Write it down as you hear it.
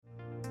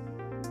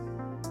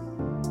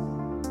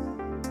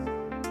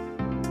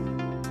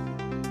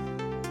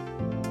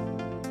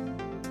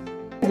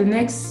the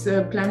next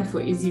plan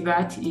for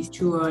EasyVat is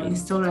to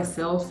install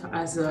ourselves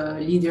as a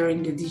leader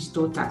in the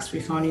digital tax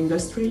refund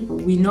industry.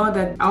 We know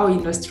that our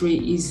industry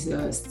is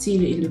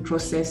still in the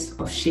process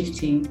of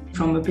shifting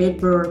from a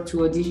paper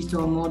to a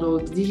digital model.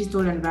 The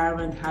digital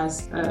environment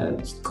has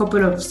a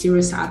couple of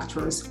serious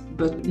actors,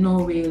 but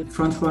no real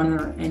front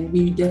runner, and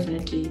we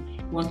definitely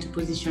want to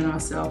position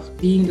ourselves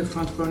being the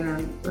front runner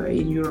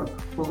in Europe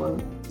for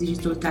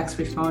digital tax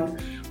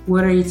refund,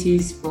 whether it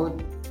is for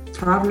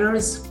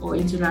travelers or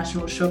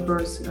international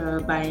shoppers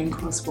buying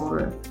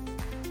cross-border.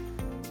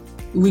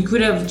 We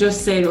could have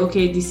just said,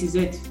 okay, this is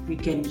it, we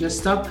can just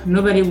stop.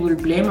 Nobody will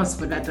blame us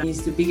for that.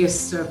 It's the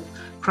biggest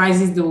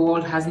crisis the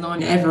world has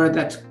known ever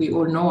that we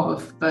all know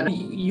of. But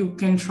you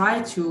can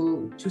try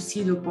to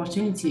see the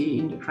opportunity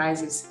in the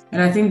crisis.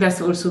 And I think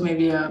that's also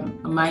maybe a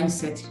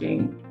mindset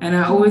thing. And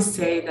I always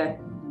say that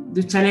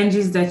the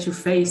challenges that you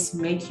face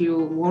make you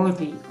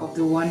worthy of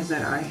the ones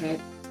that are ahead.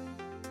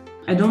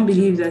 I don't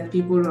believe that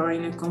people are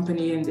in a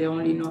company and they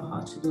only know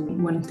how to do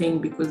one thing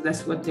because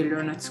that's what they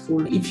learn at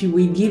school. If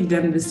we give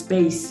them the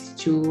space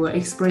to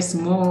express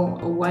more,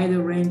 a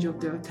wider range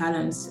of their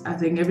talents, I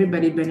think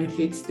everybody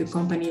benefits, the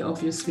company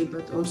obviously,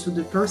 but also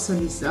the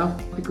person itself,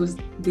 because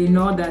they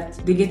know that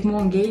they get more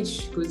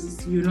engaged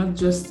because you're not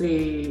just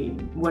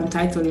one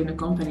title in a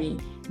company,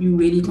 you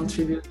really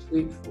contribute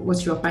with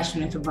what you're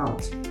passionate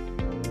about.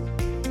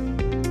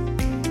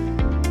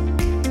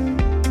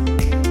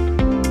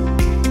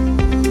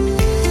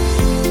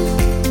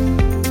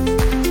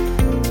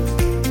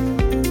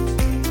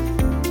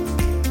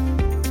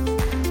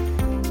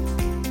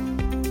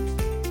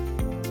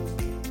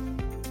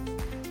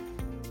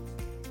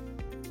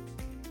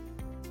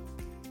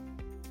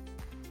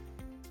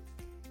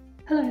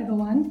 Hello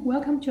everyone,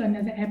 welcome to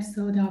another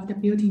episode of the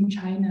Built in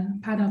China,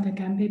 part of the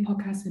Ganbei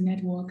Podcast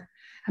Network.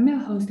 I'm your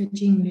host,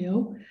 Jing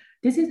Liu.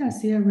 This is a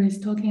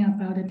series talking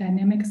about the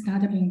dynamic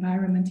startup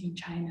environment in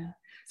China.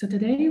 So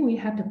today we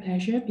have the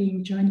pleasure of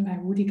being joined by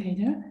Woody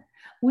Kater.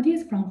 Woody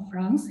is from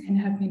France and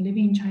has been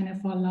living in China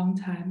for a long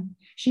time.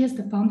 She is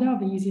the founder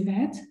of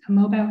EasyVat, a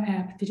mobile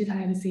app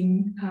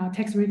digitizing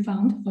tax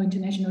refund for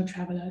international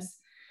travelers.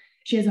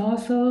 She is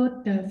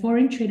also the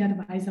foreign trade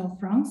advisor of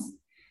France,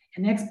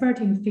 an expert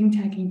in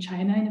fintech in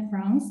China and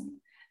France,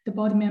 the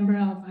board member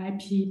of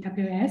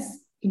IPWS,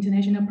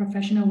 International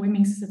Professional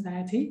Women's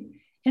Society,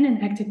 and an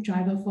active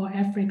driver for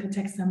Africa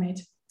Tech Summit.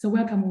 So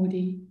welcome,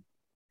 Woody.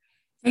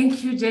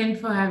 Thank you, Jane,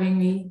 for having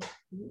me.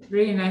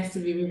 Really nice to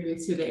be with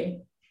you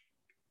today.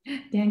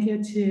 Thank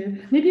you,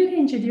 too. Maybe you can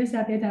introduce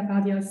a bit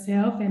about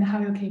yourself and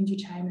how you came to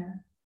China.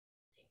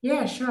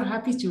 Yeah, sure.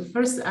 Happy to.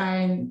 First,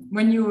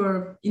 when you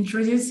were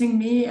introducing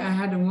me, I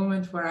had a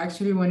moment where I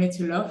actually wanted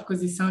to laugh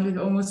because it sounded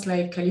almost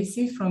like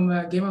Khaleesi from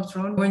Game of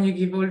Thrones when you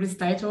give all these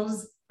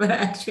titles. But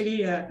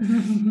actually,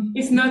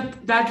 it's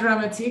not that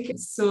dramatic.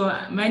 So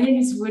my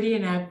name is Woody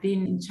and I've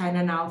been in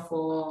China now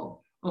for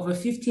over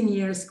 15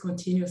 years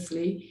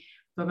continuously.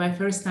 But my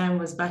first time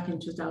was back in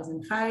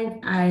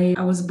 2005. I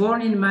was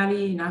born in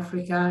Mali in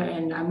Africa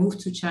and I moved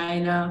to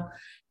China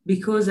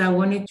because I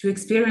wanted to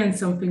experience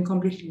something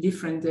completely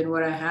different than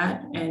what I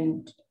had.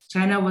 And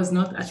China was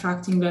not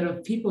attracting a lot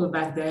of people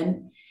back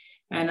then.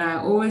 And I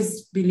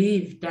always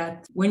believed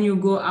that when you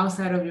go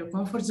outside of your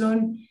comfort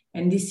zone,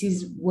 and this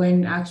is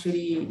when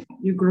actually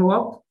you grow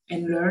up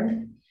and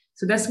learn.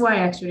 So that's why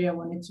actually I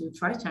wanted to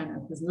try China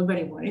because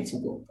nobody wanted to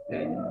go.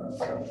 And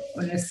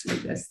honestly,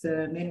 that's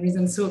the main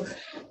reason. So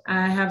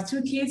I have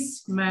two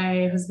kids.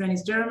 My husband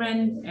is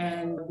German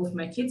and both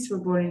my kids were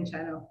born in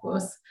China, of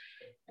course.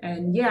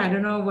 And yeah, I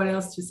don't know what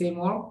else to say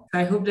more.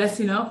 I hope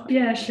that's enough.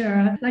 Yeah,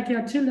 sure. Like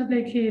your two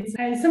lovely kids,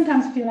 I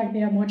sometimes feel like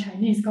they are more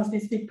Chinese because they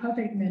speak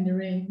perfect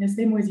Mandarin. The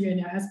same with you and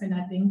your husband,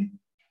 I think.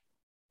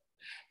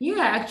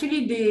 Yeah,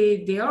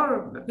 actually, they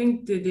are. I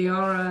think they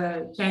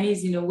are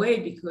Chinese in a way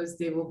because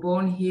they were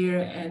born here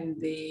and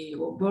they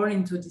were born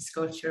into this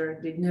culture.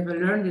 They never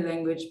learned the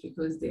language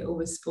because they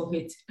always spoke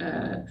it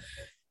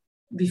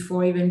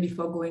before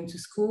going to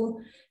school.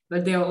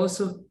 But they are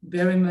also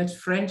very much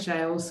French.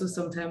 I also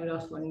sometimes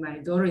laugh when my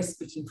daughter is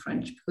speaking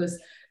French because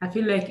I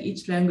feel like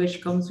each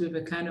language comes with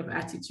a kind of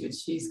attitude.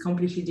 She's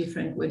completely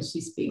different when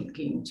she's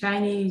speaking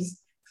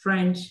Chinese,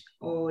 French,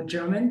 or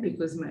German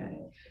because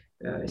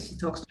she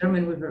talks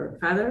German with her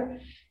father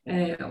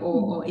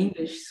or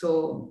English.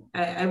 So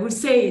I would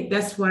say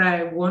that's what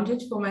I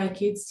wanted for my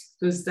kids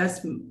because that's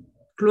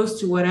close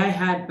to what I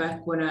had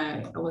back when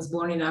I was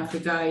born in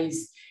Africa,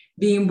 is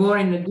being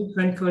born in a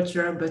different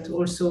culture, but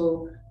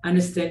also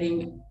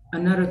understanding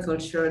another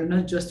culture,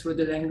 not just through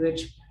the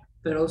language,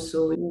 but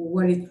also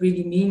what it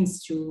really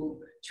means to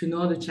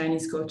know the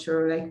Chinese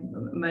culture. Like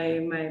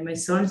my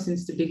son,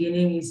 since the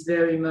beginning, is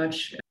very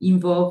much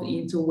involved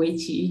into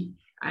Weiqi.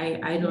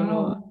 I don't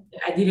know.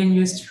 I didn't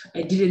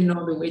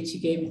know the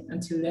Weiqi game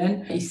until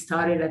then. He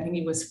started, I think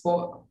he was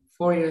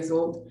four years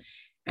old.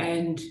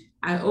 And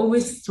I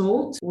always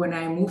thought when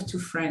I moved to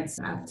France,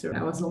 after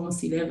I was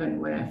almost 11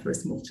 when I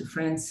first moved to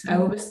France, I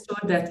always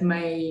thought that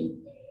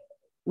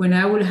when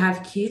I will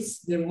have kids,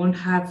 they won't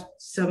have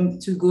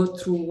to go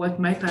through what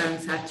my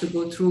parents had to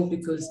go through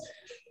because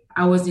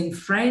I was in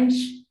French,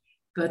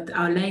 but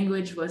our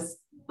language was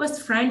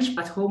French.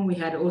 At home, we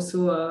had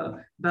also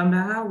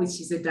Bambara,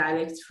 which is a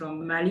dialect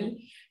from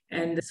Mali.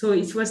 And so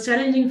it was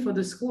challenging for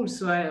the school.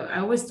 So I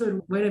always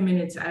thought, wait a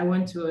minute, I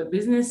went to a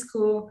business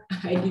school.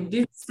 I did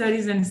this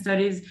studies and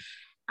studies.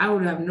 I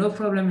would have no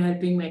problem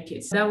helping my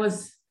kids. That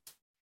was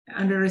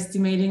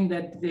underestimating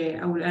that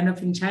I will end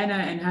up in China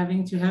and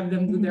having to have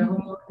them do their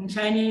homework in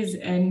Chinese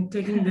and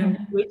taking them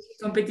to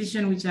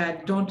competition, which I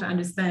don't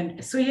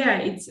understand. So yeah,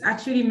 it's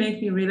actually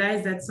made me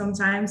realize that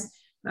sometimes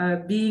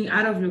being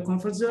out of your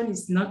comfort zone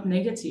is not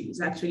negative.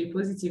 It's actually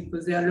positive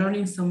because they are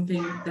learning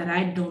something that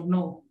I don't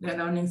know. They're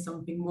learning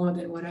something more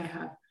than what I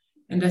have.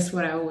 And that's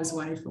what I always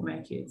wanted for my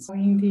kids. Oh,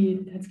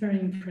 indeed, that's very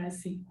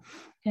impressive.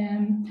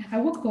 And I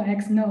work for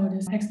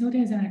Xnode.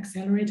 Xnode is an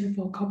accelerator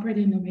for corporate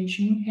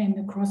innovation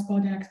and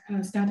cross-border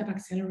startup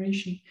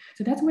acceleration.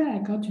 So that's where I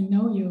got to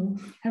know you.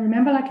 I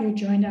remember you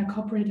joined our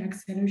corporate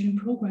acceleration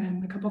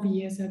program a couple of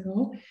years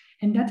ago.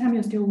 And that time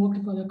you still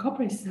worked for the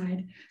corporate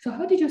side. So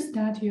how did you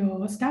start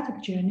your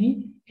startup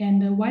journey?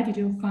 And why did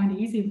you find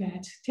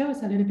EasyVet? Tell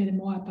us a little bit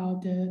more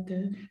about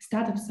the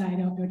startup side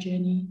of your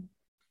journey.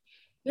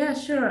 Yeah,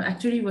 sure.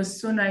 Actually, it was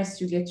so nice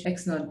to get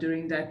Xnode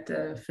during that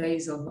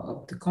phase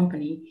of the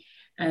company.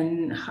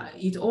 And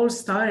it all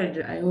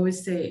started, I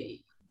always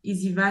say,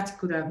 EasyVet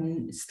could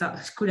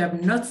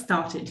have not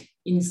started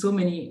in so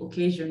many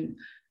occasions.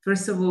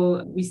 First of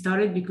all, we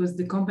started because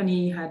the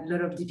company had a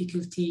lot of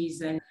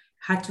difficulties and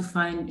had to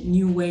find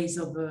new ways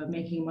of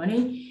making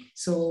money.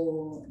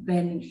 So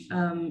then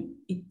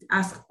it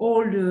asked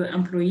all the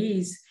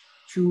employees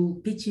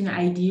to pitch in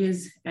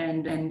ideas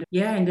and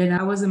then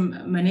I was a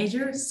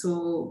manager.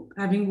 So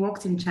having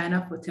worked in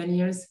China for 10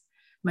 years,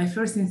 my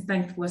first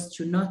instinct was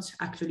to not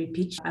actually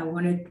pitch. I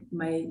wanted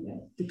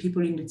the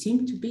people in the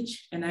team to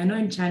pitch. And I know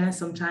in China,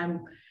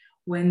 sometimes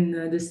when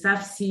the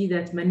staff see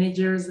that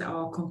managers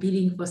are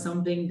competing for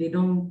something, they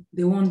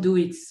won't do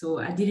it. So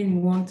I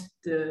didn't want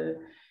the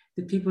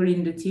people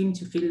in the team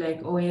to feel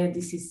like, oh yeah,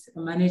 this is a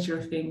manager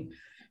thing.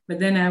 But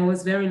then I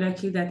was very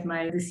lucky that the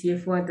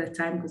CFO at that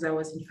time, because I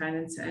was in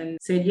finance, and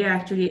said, yeah,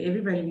 actually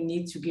everybody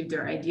needs to give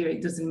their idea.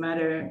 It doesn't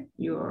matter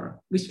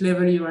which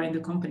level you are in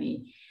the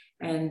company.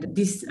 And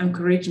this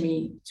encouraged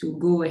me to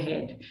go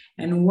ahead.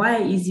 And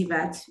why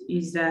EasyVet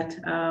is that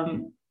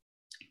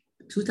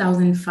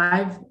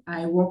 2005,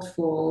 I worked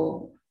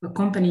for a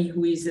company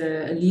who is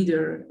a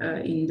leader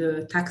in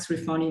the tax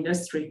refund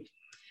industry.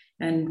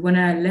 And when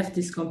I left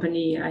this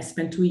company, I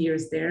spent 2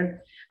 years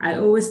there. I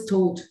always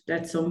thought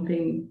that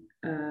something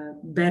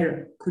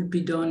better could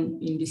be done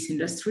in this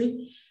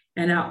industry.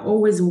 And I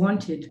always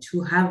wanted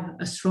to have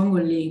a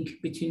stronger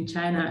link between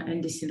China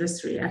and this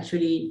industry.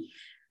 Actually,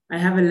 I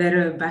have a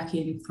letter back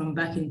in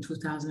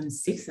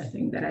 2006, I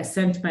think, that I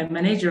sent my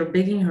manager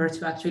begging her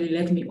to actually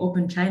let me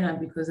open China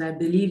because I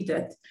believe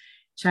that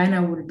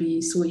China would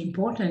be so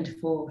important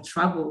for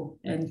travel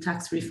and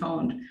tax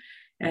refund.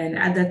 And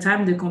at that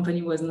time, the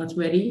company was not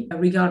ready.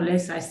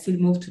 Regardless, I still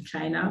moved to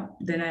China.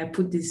 Then I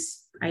put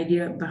this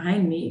idea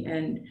behind me.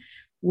 And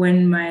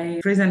when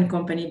my present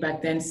company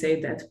back then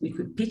said that we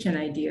could pitch an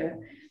idea,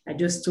 I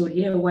just thought,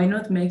 yeah, why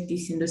not make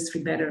this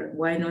industry better?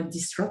 Why not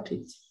disrupt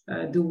it?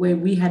 The way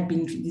we had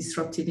been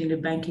disrupted in the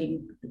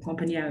banking, the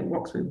company I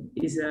worked with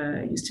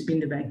used to be in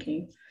the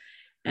banking.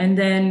 And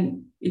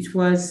then it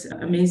was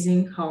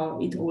amazing how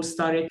it all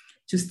started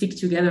to stick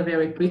together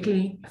very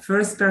quickly.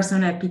 First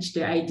person I pitched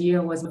the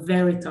idea was a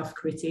very tough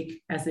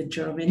critic as a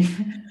German.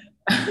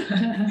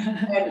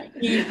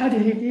 How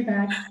did he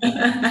feedback?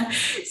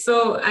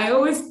 So I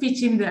always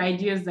pitch him the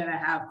ideas that I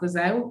have because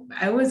I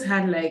always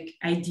had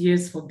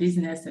ideas for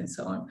business and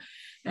so on.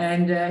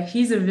 And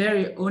he's a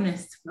very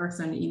honest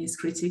person in his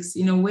critics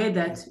in a way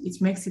that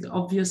it makes it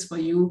obvious for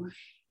you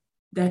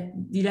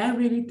that did I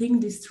really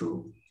think this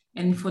through?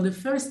 And for the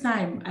first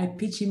time I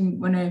pitched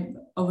him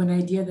of an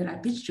idea that I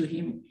pitched to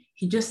him,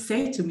 he just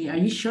said to me, are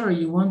you sure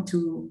you want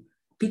to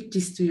pitch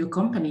this to your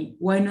company?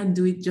 Why not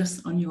do it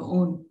just on your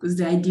own? Because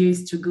the idea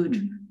is too good.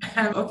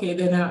 Mm-hmm. Okay,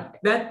 then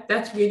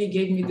that really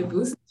gave me the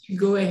boost to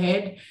go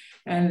ahead.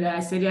 And I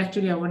said,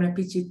 actually, I want to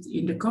pitch it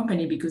in the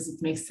company because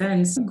it makes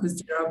sense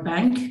because they're a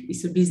bank.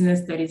 It's a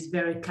business that is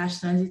very cash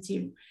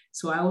sensitive.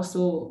 So I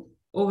also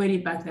already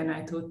back then,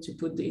 I thought to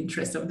put the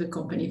interest of the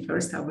company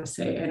first, I would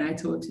say, and I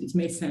thought it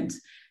made sense.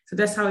 So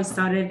that's how it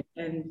started.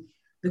 And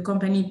the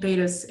company paid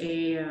us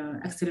a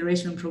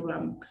acceleration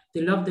program.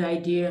 They loved the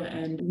idea,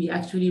 and we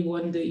actually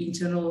won the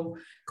internal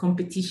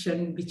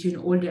competition between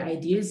all the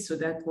ideas. So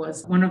that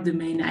was one of the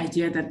main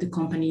ideas that the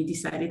company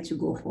decided to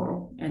go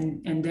for.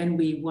 And then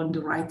we won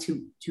the right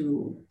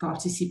to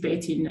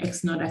participate in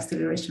Xnode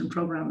acceleration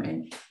program,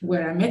 and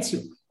where I met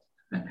you.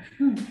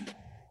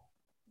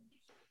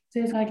 So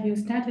it's like you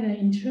started an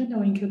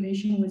internal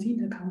incubation within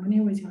the company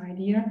with your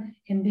idea,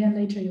 and then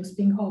later you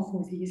spin off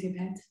with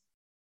EasyVet.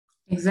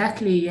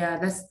 Exactly. Yeah,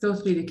 that's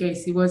totally the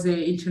case. It was an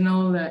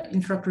internal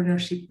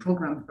entrepreneurship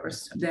program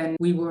first. Then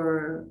we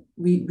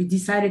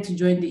decided to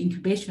join the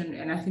incubation,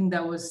 and I think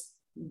that was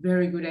a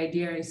very good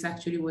idea. It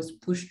actually was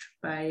pushed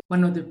by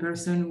one of the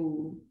person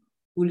who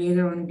who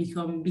later on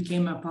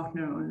became a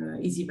partner on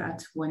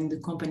EasyVat when the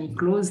company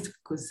closed,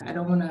 because I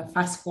don't want to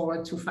fast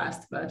forward too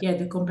fast. But yeah,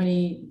 the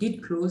company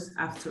did close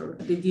after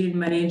they didn't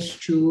manage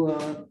to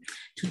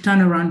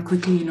turn around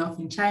quickly enough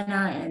in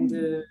China, and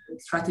the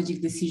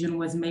strategic decision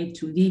was made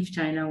to leave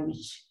China,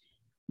 which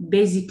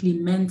basically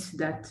meant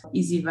that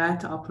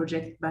EasyVat, our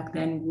project back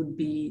then, would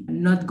be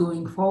not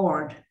going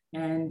forward.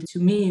 And to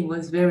me, it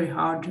was very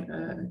hard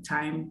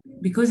time,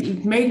 because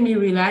it made me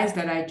realize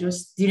that I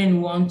just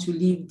didn't want to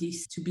leave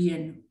this to be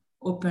an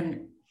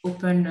open-end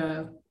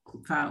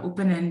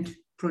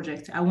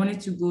project. I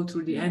wanted to go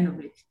through the end of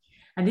it.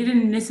 I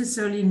didn't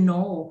necessarily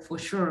know for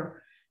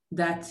sure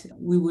that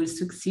we will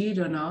succeed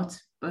or not,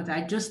 but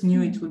I just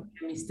knew it would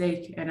be a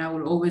mistake. And I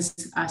will always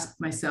ask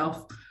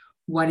myself,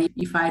 what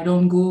if I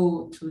don't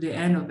go to the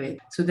end of it?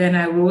 So then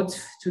I wrote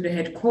to the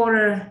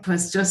headquarters. It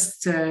was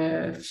just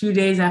a few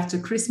days after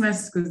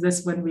Christmas, because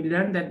that's when we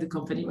learned that the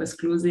company was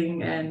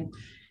closing. And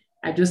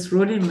I just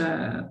wrote him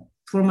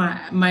for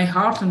my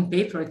heart on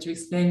paper to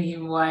explain to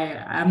him why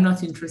I'm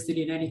not interested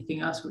in anything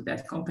else with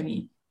that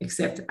company,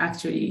 except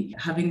actually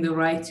having the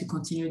right to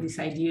continue this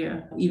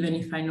idea, even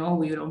if I know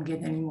we don't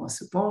get any more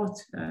support,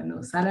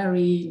 no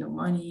salary, no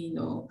money,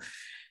 no.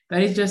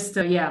 But it's just,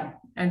 yeah.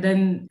 And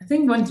then I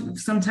think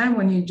sometimes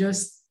when you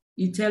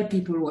tell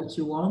people what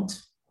you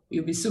want,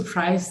 you'll be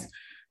surprised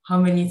how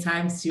many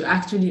times you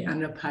actually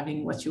end up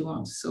having what you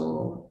want.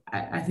 So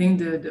I think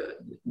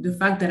the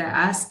fact that I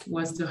asked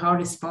was the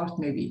hardest part,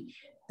 maybe.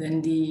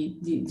 Then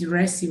the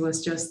rest, it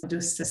was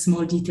just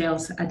small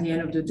details. At the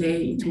end of the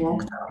day, it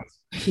worked out.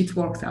 It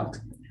worked out.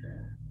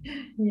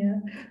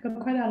 Yeah, but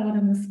quite a lot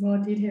of the small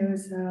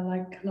details,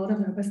 like a lot of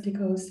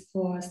obstacles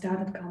for a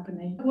startup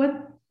company.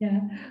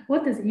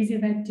 What does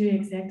EasyVat do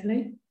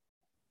exactly?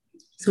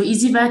 So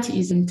EasyVat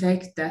is in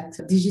tech that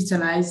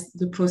digitalizes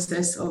the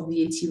process of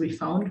VAT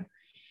refund.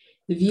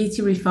 The VAT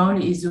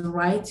refund is the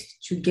right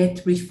to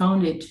get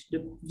refunded the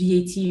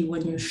VAT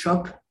when you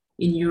shop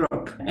in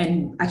Europe.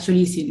 And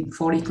actually it's in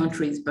 40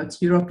 countries,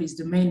 but Europe is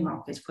the main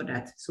market for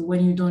that. So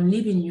when you don't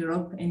live in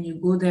Europe and you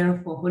go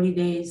there for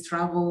holidays,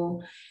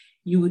 travel,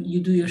 you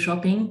do your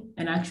shopping,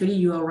 and actually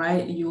you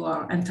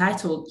are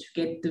entitled to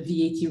get the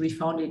VAT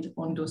refunded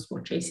on those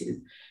purchases.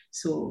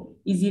 So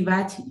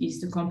EasyVat is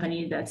the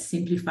company that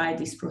simplified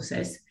this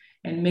process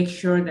and make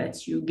sure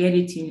that you get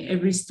it in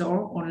every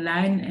store,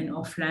 online and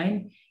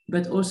offline,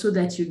 but also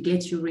that you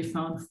get your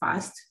refund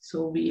fast.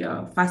 So we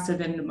are faster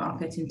than the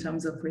market in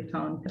terms of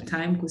refund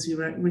time, because we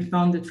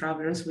refund the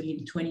travelers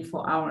within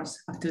 24 hours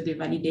after they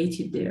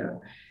validated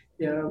their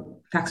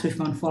tax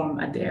refund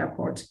form at the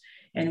airport.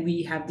 And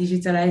we have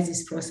digitalized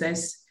this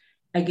process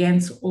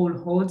against all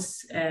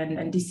odds.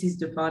 And this is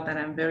the part that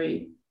I'm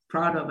very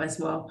proud of as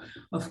well.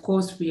 Of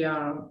course, we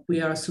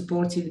are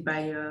supported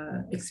by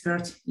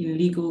experts in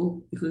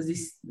legal, because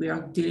we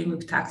are dealing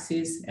with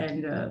taxes,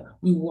 and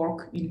we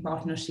work in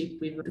partnership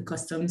with the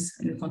customs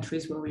in the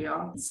countries where we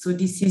are. So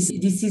this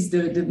is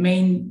the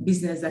main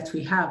business that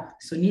we have.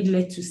 So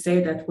needless to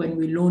say that when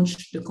we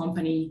launched the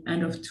company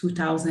end of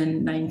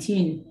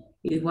 2019,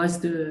 it was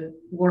the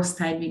worst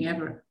timing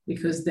ever,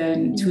 because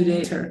then 2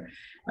 days later,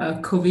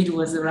 COVID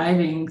was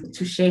arriving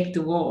to shake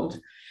the world.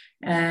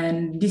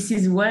 And this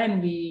is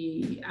when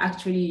we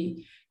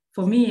actually,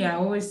 for me, I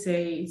always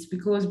say it's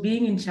because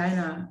being in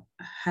China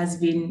has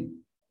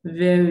been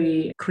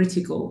very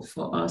critical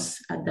for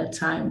us at that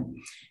time.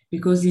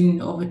 Because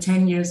in over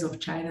 10 years of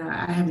China,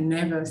 I have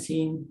never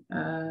seen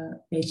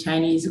a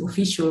Chinese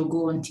official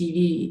go on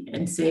TV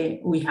and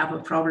say, we have a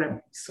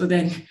problem. So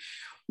then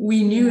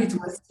we knew it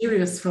was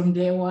serious from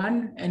day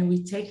one, and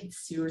we take it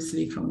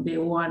seriously from day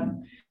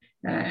one.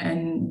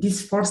 And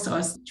this forced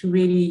us to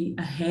really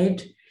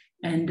ahead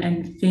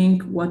and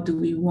think, what do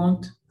we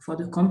want for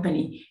the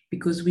company?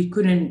 Because we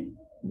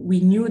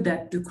knew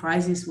that the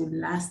crisis would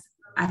last,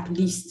 at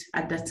least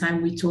at that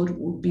time, we thought it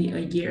would be a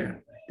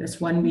year. That's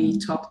when we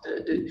talked.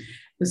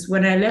 Because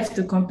when I left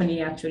the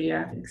company, actually,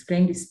 I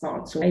explained this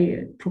part. So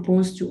I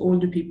proposed to all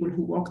the people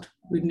who worked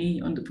with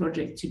me on the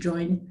project to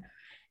join.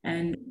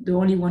 And the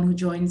only one who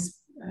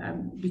joins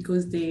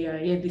because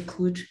they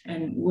could,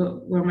 and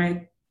were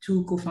my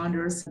two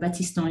co-founders,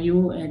 Baptiste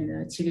Henriot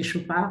and Thierry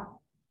Chopard.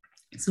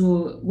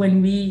 So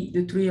when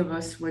the three of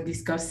us were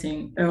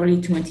discussing early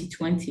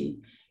 2020,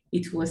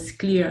 it was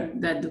clear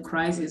that the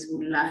crisis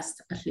would last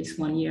at least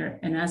 1 year.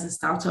 And as a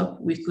startup,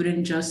 we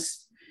couldn't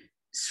just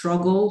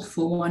struggle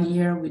for 1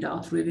 year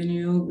without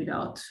revenue,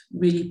 without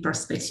really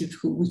perspective.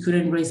 We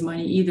couldn't raise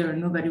money either.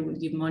 Nobody would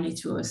give money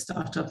to a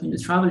startup in the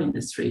travel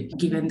industry,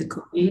 given the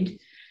COVID.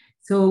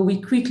 So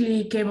we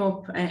quickly came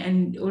up,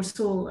 and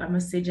also I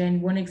must say,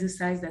 Jane, one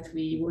exercise that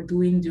we were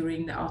doing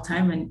during our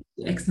time and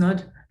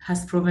XNode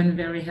has proven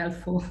very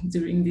helpful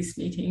during these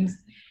meetings.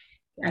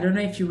 I don't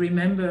know if you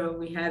remember,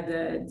 we had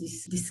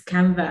this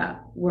Canva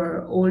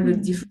where all the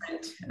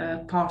different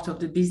parts of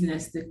the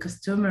business, the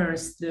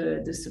customers,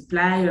 the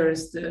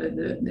suppliers,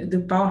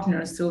 the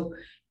partners. So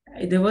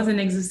there was an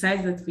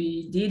exercise that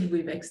we did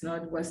with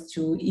XNode was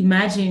to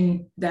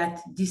imagine that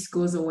this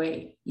goes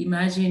away.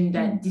 Imagine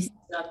that this is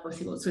not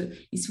possible. So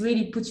it's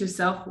really put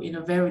yourself in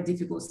a very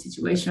difficult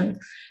situation.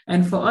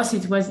 And for us,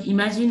 it was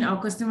imagine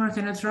our customer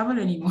cannot travel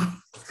anymore,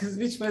 because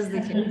which was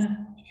the case.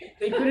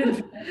 They couldn't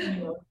travel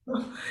anymore.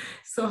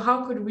 So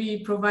how could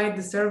we provide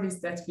the service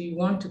that we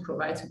want to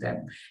provide to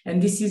them?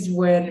 And this is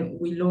when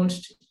we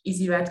launched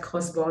EasyVat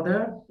Cross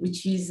Border,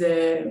 which is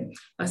a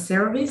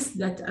service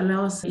that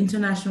allows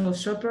international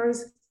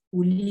shoppers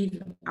who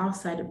live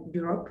outside of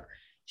Europe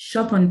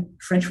shop on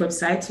French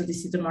websites. So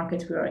this is the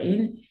market we are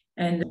in,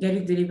 and get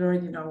it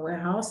delivered in our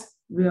warehouse.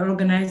 We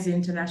organize the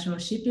international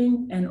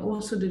shipping and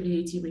also the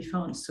VAT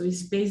refund. So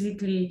it's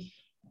basically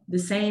the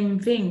same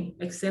thing,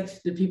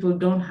 except the people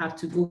don't have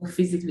to go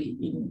physically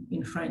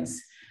in France.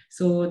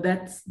 So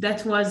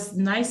that was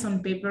nice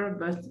on paper,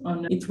 but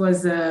it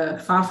was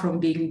far from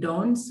being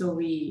done. So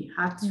we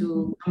had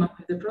to come up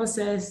with the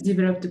process,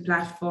 develop the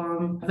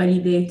platform,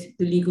 validate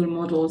the legal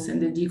models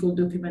and the legal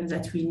documents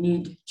that we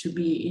need to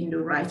be in the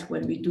right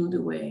when we do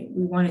the way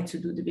we wanted to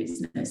do the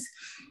business.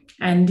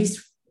 And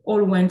this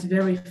all went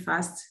very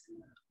fast.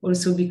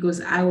 Also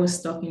because I was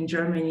stuck in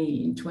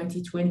Germany in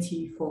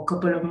 2020 for a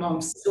couple of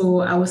months.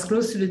 So I was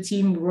close to the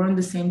team, we were on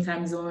the same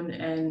time zone,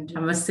 and I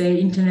must say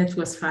internet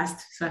was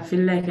fast. So I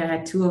feel like I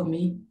had two of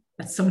me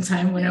at some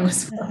time when I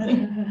was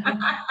working.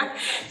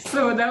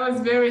 So that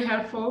was very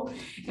helpful.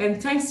 And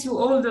thanks to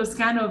all those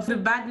the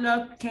bad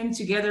luck came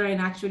together,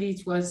 and actually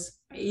it was,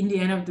 in the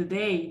end of the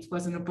day, it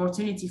was an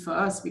opportunity for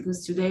us,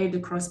 because today the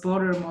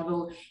cross-border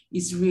model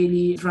is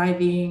really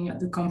driving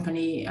the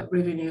company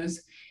revenues.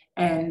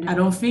 And I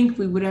don't think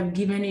we would have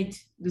given it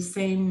the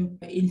same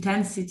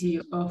intensity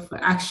of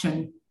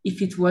action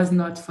if it was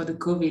not for the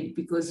COVID,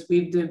 because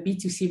with the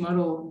B2C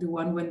model, the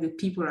one when the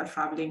people are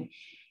traveling,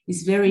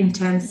 is very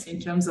intense in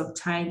terms of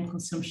time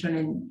consumption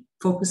and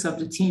focus of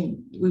the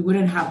team. We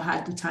wouldn't have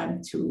had the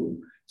time to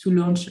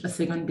launch a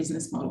second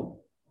business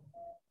model.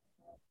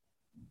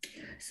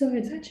 So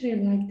it's actually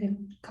like the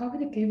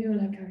COVID gave you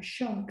like a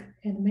shock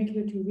and make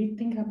you to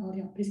rethink about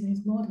your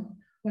business model.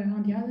 Where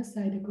on the other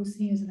side, the good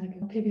thing is like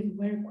pivot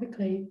very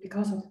quickly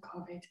because of the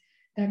COVID.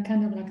 That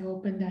kind of like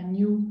opened a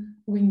new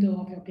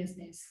window of your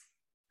business.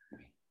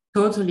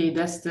 Totally.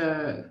 That's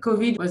the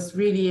COVID was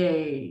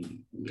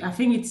really I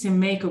think it's a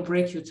make or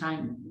break your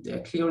time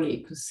clearly,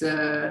 because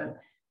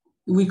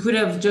we could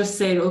have just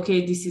said,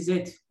 okay, this is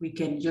it. We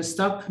can just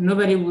stop.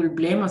 Nobody will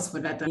blame us for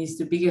that. It's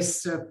the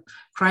biggest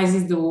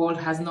crisis the world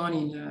has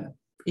known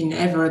in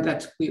ever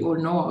that we all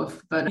know of,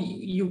 but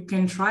you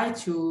can try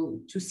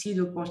to see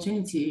the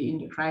opportunity in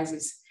the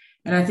crisis.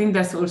 And I think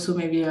that's also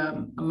maybe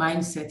a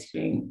mindset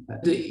thing.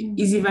 The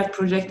EasyVat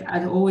project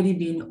had already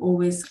been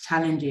always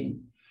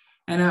challenging.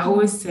 And I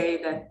always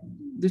say that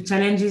the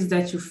challenges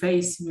that you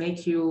face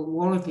make you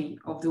worthy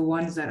of the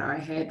ones that are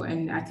ahead.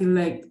 And I feel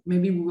like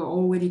maybe we were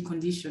already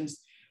conditioned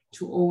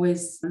to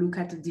always look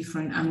at a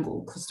different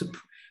angle, because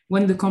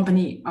when the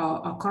company,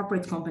 our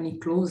corporate company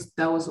closed,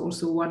 that was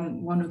also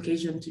one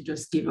occasion to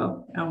just give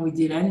up, and we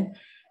didn't.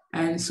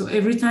 And so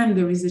every time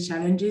there is a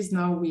challenges,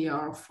 now we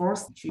are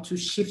forced to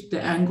shift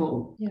the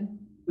angle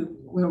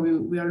where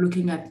we are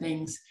looking at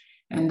things.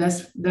 And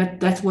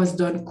that was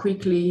done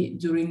quickly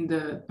during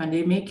the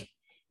pandemic,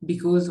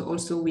 because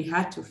also we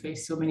had to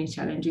face so many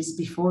challenges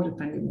before the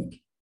pandemic.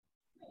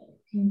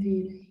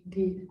 Indeed.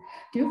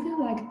 Do you feel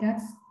like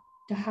that's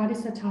the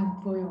hardest time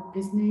for your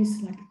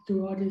business, like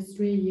throughout these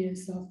 3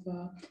 years of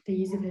the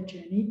EasyVat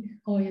journey,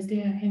 or is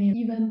there any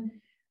even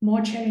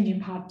more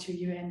challenging part to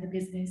you and the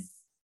business?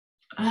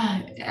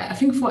 I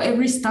think for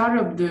every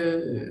startup,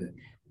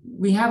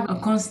 we have a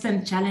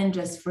constant challenge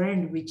as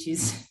friend, which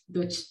is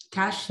the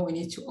cash. We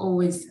need to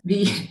always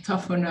be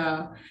tough on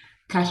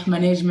cash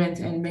management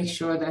and make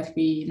sure that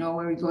we know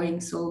where we're going.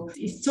 So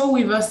it's so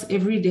with us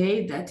every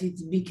day that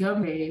it's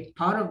become a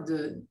part of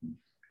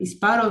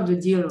the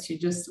deal to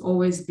just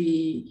always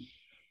be,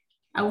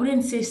 I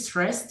wouldn't say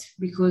stressed,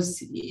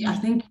 because I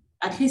think,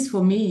 at least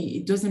for me,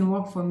 it doesn't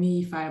work for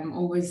me if I'm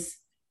always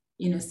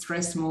in a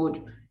stress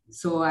mode.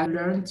 So I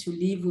learned to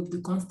live with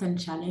the constant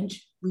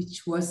challenge,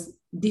 which was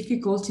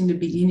difficult in the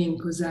beginning,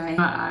 because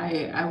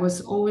I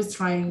was always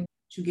trying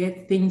to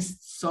get things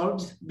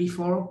solved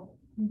before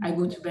I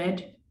go to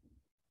bed.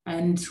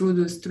 And through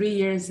those 3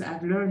 years,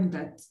 I've learned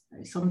that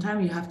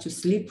sometimes you have to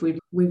sleep with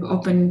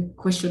open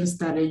questions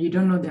that you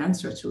don't know the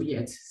answer to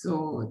yet.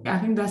 So I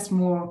think that's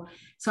more,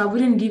 so I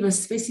wouldn't give a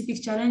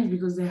specific challenge,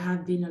 because there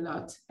have been a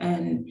lot.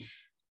 And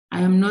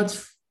I am not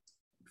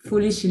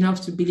foolish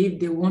enough to believe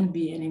there won't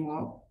be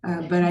anymore.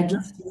 But I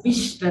just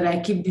wish that I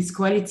keep this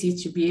quality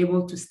to be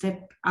able to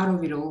step out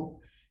of it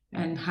all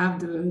and have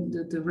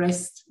the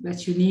rest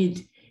that you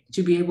need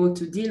to be able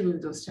to deal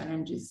with those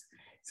challenges.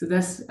 So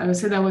I would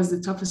say that was the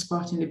toughest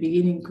part in the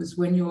beginning, because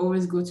when you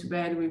always go to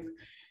bed with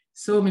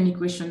so many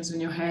questions in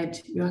your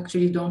head, you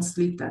actually don't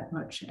sleep that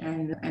much.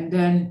 And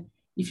then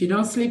if you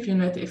don't sleep, you're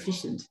not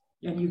efficient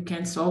and you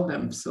can't solve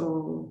them.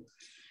 So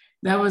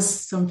that was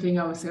something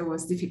I would say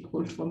was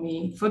difficult for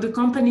me. For the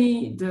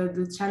company,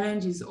 the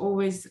challenge is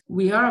always,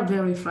 we are a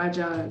very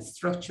fragile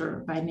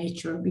structure by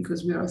nature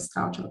because we are a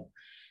startup.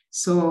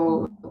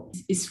 So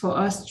it's for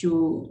us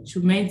to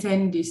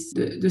maintain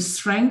the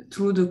strength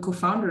through the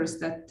co-founders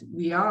that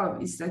we are,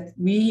 is that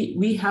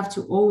we have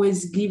to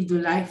always give the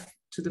life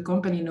to the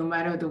company no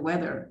matter the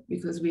weather,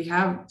 because we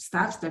have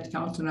staffs that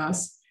count on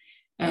us,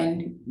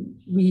 and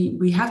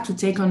we have to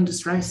take on the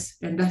stress.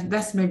 And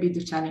that's maybe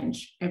the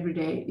challenge every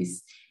day,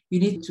 is you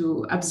need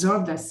to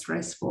absorb that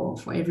stress for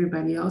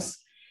everybody else.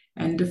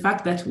 And the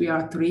fact that we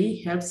are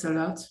three helps a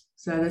lot.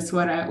 So that's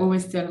what I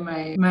always tell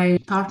my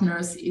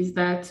partners, is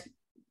that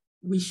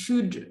we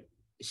should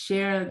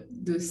share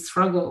the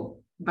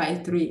struggle by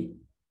three,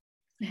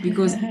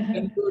 because we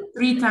can do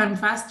 3 times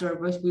faster,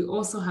 but we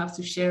also have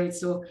to share it.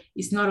 So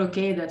it's not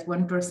okay that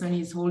one person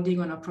is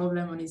holding on a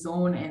problem on his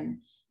own and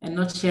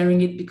not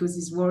sharing it because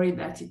he's worried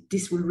that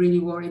this will really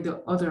worry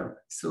the other.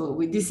 So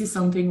this is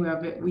something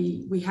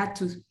we had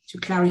to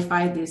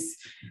clarify this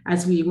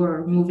as we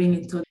were moving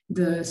into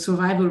the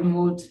survival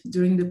mode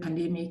during the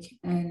pandemic.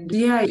 And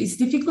yeah, it's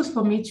difficult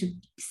for me to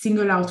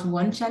single out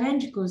one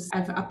challenge because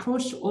I've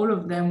approached all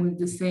of them with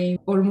the same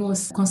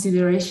almost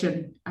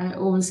consideration. I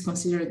always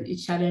consider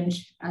each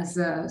challenge as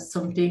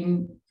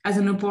something, as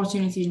an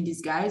opportunity in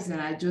disguise,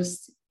 and I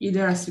just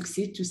either I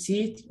succeed to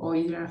see it or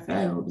either I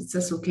fail. It's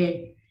just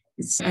okay.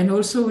 And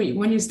also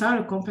when you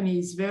start a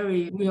company,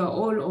 we are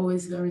all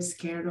always very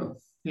scared of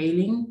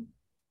failing,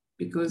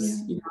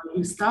 because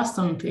you start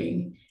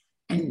something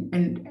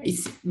and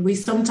we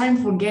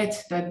sometimes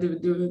forget that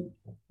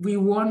we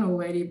won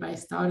already by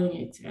starting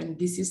it. And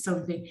this is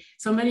something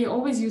somebody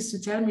always used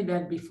to tell me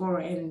that before,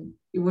 and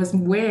it was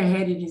way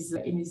ahead in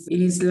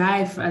his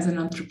life as an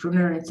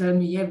entrepreneur, and tell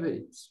me, yeah,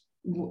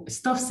 but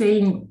stop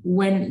saying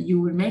when you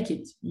will make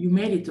it. You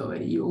made it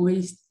already.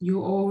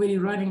 You're already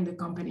running the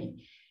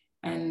company.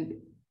 And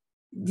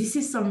this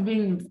is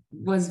something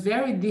was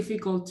very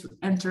difficult to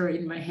enter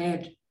in my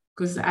head,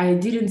 because I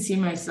didn't see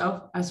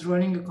myself as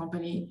running a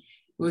company.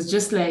 It was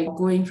just like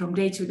going from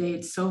day to day,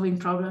 solving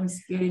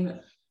problems,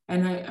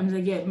 I'm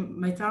like, yeah,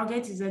 my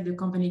target is that the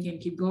company can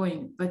keep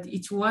going, but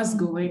it was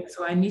going.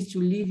 So I need to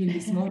live in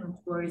this moment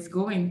where it's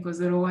going,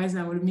 because otherwise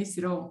I will miss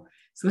it all.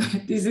 So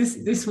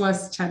this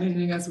was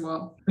challenging as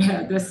well.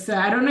 Yeah,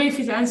 I don't know if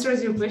it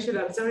answers your question.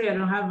 I'm sorry, I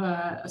don't have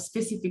a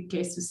specific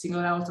case to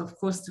single out. Of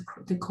course,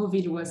 the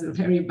COVID was a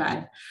very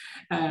bad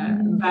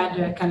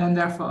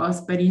calendar for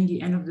us, but in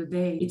the end of the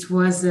day, it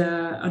was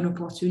an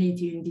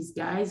opportunity in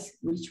disguise,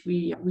 which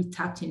we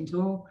tapped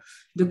into.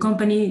 The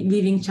company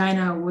leaving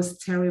China was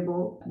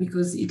terrible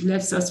because it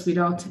left us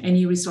without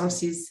any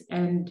resources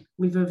and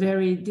with a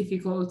very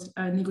difficult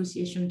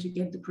negotiation to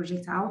get the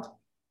project out.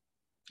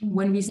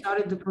 When we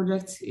started the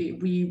project,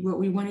 we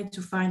wanted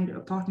to find a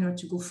partner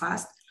to go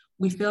fast.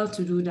 We failed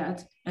to do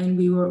that, and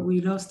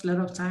we lost a lot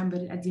of time.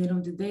 But at the end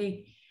of the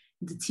day,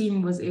 the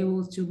team was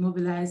able to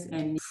mobilize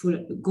and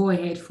go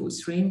ahead full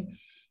stream.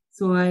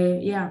 So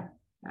I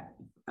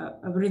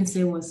wouldn't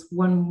say it was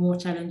one more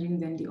challenging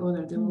than the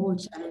other. They were all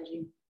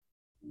challenging.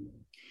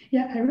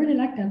 Yeah, I really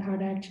like that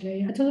part,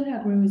 actually. I totally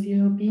agree with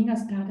you. Being a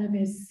startup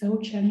is so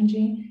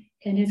challenging,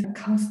 and it's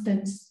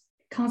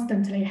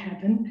constantly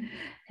happen.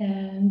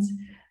 And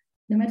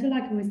no matter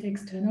like with the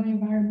external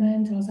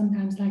environment or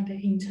sometimes like the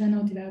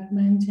internal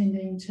development in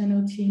the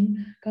internal team,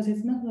 because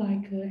it's not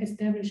like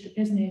established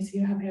business,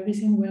 you have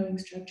everything well in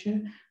structure.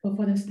 But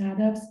for the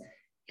startups,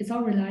 it's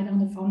all relied on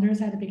the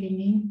founders at the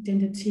beginning, then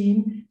the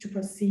team to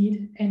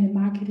proceed, and the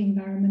market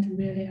environment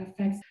really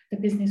affects the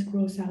business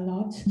growth a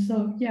lot.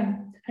 So yeah,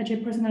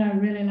 actually personally, I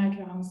really like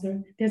your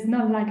answer. There's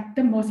not like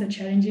the most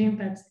challenging,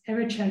 but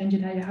every challenge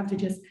that you have to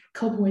just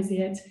cope with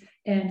it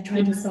and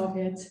try to solve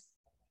it.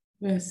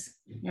 Yes,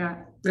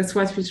 yeah, that's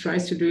what we try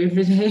to do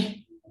every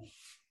day.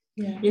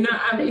 Yeah.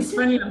 It's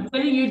funny, I'm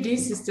telling you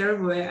this is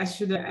terrible.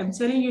 I'm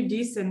telling you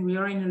this, and we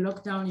are in a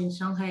lockdown in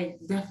Shanghai.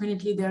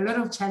 Definitely, there are a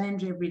lot of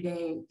challenge every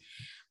day.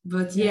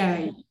 But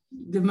yeah,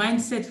 the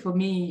mindset for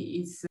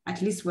me is,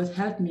 at least what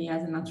helped me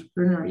as an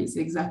entrepreneur is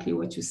exactly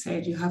what you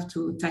said. You have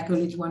to tackle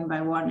it one by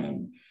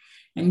one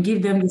and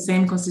give them the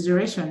same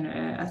consideration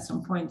at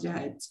some point. Yeah,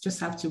 it's just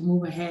have to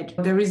move ahead.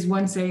 There is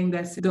one saying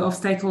that the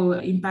obstacle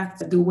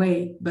impacts the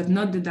way, but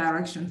not the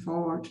direction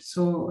forward.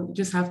 So you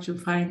just have to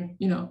find,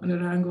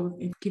 another angle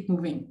and keep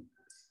moving.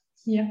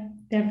 Yeah,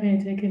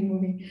 definitely keep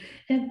moving.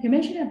 And you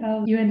mentioned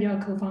about you and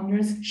your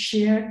co-founders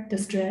share the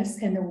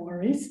stress and the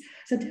worries.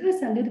 So tell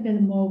us a little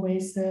bit more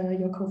with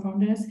your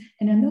co-founders.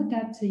 And I know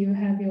that you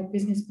have your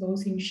business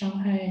both in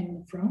Shanghai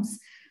and France.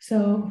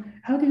 So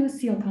how do you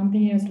see your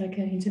company as like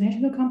an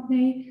international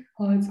company,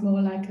 or it's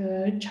more like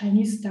a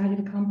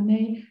Chinese-started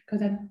company?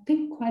 Because I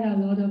think quite a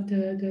lot of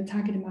the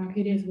target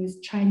market is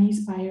with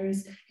Chinese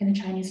buyers and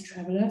Chinese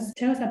travelers.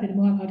 Tell us a bit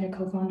more about your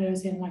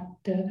co-founders and like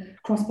the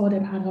cross-border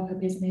part of the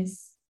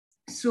business.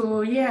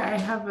 So yeah, I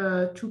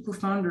have two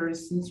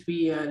co-founders since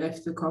we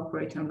left the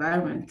corporate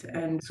environment,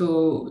 and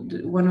so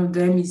one of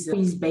them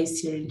is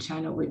based here in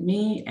China with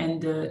me,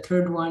 and the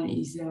third one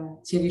is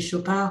Thierry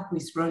Chopard, who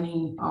is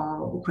running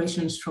our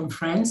operations from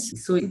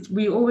France. So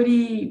we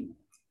already,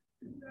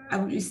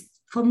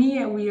 for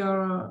me, we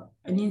are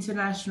an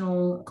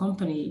international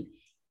company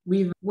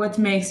with what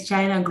makes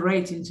China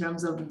great in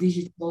terms of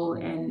digital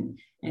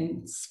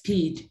and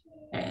speed.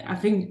 I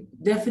think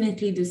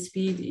definitely the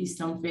speed is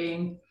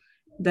something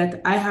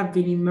that I have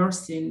been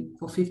immersed in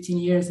for 15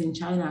 years in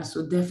China.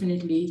 So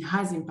definitely it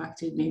has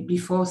impacted me.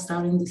 Before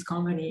starting this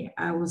company,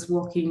 I was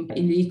working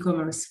in the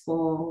e-commerce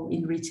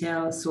in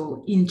retail,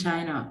 so in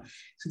China.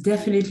 So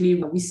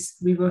definitely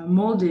we were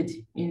molded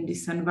in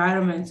this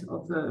environment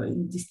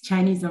in this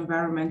Chinese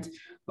environment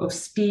of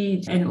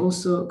speed and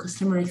also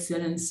customer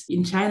excellence.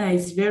 In China,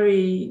 it's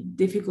very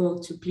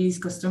difficult to please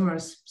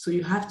customers. So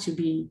you have to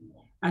be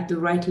at the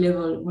right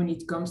level when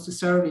it comes to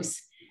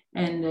service.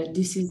 And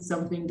this is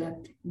something that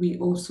we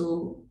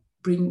also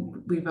bring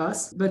with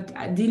us. But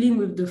dealing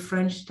with the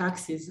French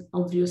taxes,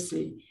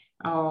 obviously,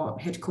 our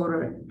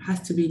headquarters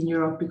has to be in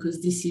Europe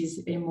because this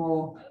is a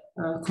more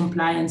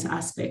compliance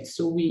aspect.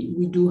 So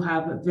we do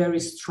have a very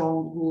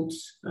strong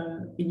roots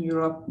in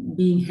Europe,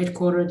 being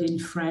headquartered in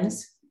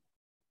France.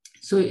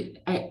 So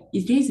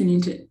it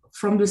is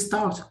from the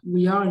start,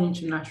 we are an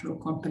international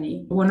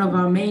company. One of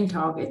our main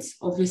targets,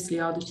 obviously,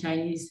 are the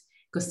Chinese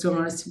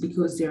customers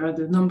because they are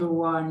the number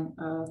one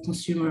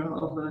consumer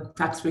of a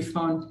tax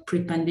refund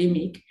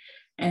pre-pandemic,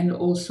 and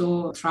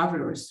also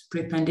travelers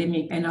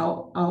pre-pandemic. And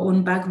our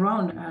own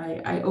background,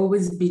 I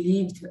always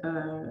believed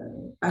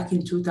back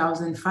in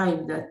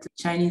 2005 that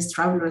Chinese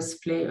travelers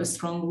play a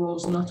strong role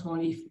not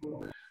only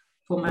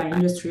for my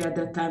industry at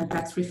that time,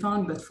 tax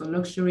refund, but for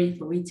luxury,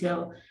 for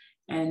retail.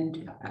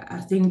 And I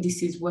think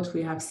this is what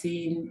we have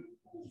seen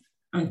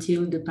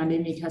until the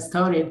pandemic has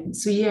started.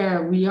 So yeah,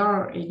 we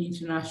are an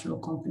international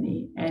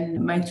company.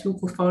 And my two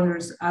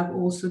co-founders have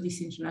also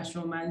this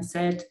international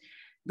mindset.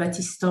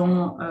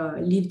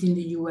 Baptistin lived in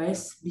the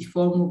US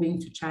before moving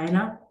to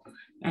China.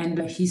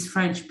 And he's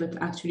French,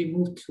 but actually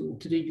moved to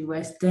the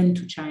US, then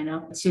to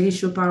China. Thierry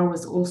Chopard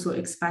was also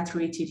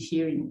expatriated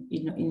here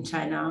in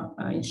China,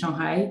 in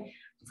Shanghai,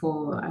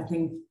 for I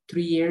think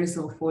 3 years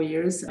or 4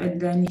 years. And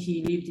then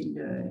he lived in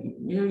the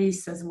Middle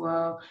East as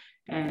well,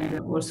 and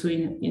also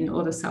in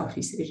other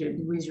Southeast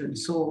Asian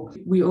regions. So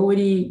we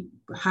already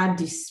had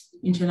this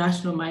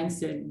international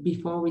mindset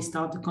before we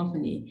started the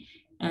company.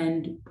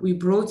 And we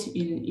brought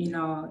in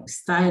our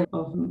style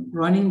of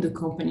running the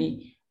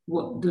company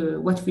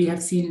what we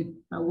have seen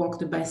work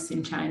the best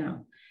in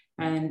China.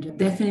 And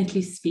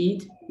definitely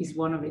speed is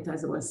one of it,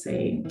 as I was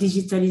saying.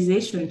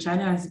 Digitalization,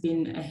 China has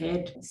been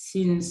ahead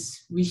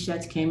since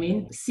WeChat came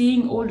in.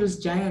 Seeing all those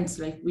giants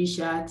like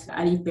WeChat,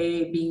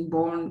 Alipay being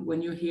born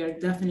when you're here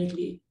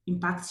definitely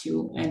impacts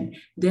you and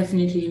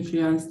definitely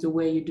influence the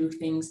way you do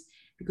things,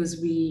 because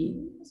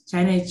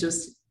China is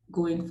just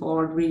going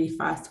forward really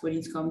fast when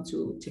it comes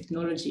to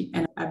technology.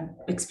 And I've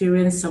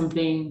experienced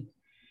something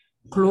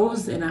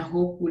close, and I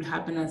hope will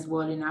happen as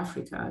well in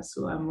Africa.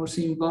 So I'm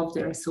also involved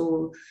there.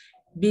 So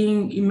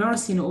being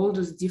immersed in all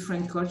those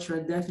different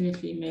cultures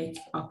definitely make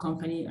our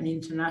company an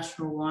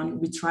international one.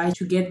 We try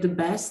to get the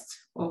best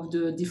of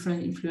the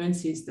different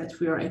influences that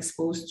we are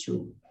exposed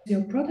to.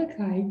 Your product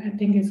line, I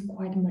think, is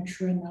quite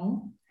mature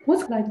now.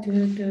 What's like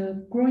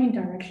the growing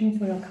direction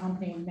for your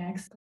company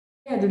next?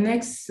 Yeah, the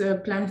next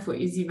plan for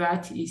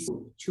EasyVat is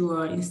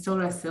to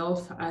install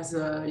ourselves as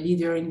a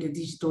leader in the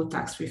digital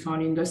tax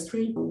refund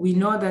industry. We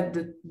know that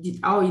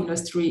our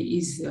industry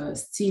is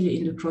still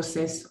in the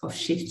process of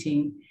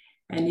shifting,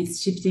 and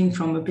it's shifting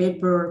from a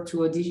paper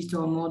to a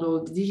digital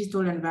model. The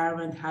digital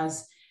environment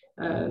has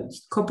a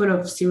couple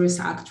of serious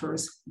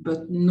actors,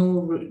 but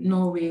no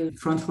real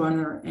front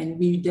runner. And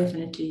we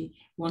definitely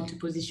want to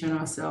position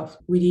ourselves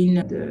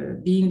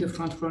within being the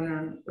front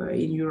runner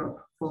in Europe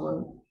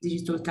for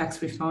digital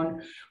tax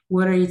refund,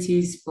 whether it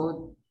is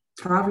for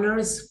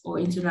travelers or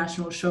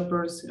international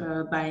shoppers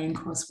buying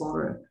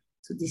cross-border.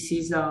 So this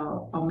is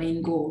our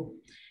main goal.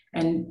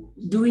 And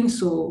doing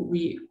so,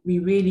 we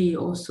really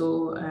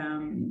also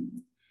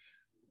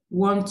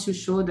want to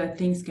show that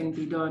things can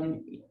be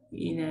done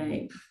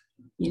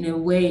in a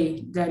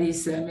way that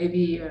is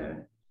maybe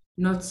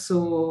not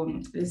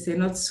so, let's say,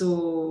 not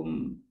so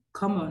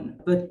common,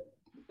 but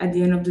at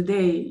the end of the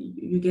day,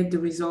 you get the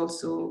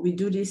results. So we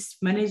do this,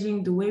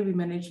 the way we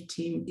manage a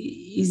team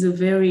is a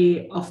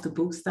very off the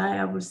book style,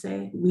 I would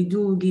say. We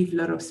do give a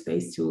lot of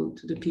space to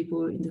the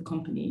people in the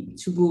company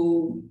to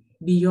go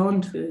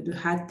beyond the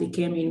hat they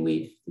came in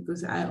with,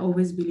 because I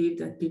always believe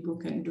that people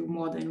can do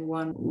more than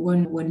one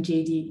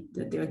JD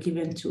that they're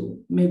given to.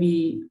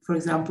 Maybe, for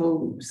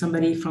example,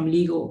 somebody from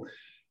legal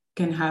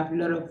can have a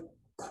lot of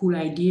cool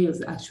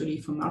ideas actually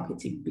for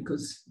marketing,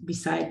 because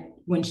beside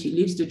when she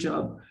leaves the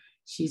job,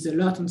 she's a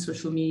lot on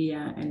social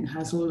media and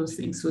has all those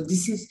things. So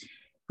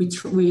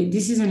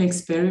this is an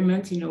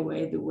experiment in a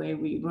way, the way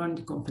we run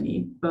the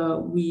company,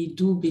 but we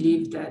do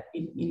believe that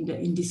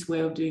in this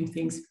way of doing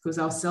things, because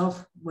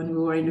ourselves, when we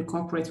were in the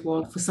corporate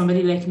world, for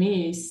somebody like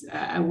me,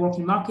 I work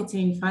in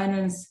marketing,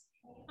 finance,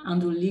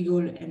 and legal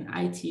and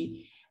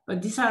IT.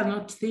 But these are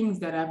not things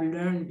that I've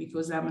learned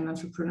because I'm an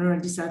entrepreneur.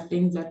 These are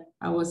things that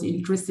I was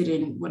interested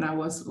in when I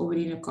was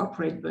already in a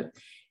corporate, but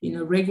in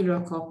a regular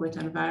corporate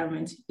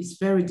environment, it's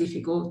very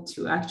difficult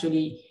to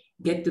actually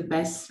get the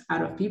best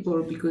out of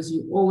people because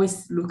you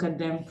always look at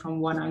them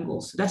from one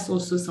angle. So that's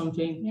also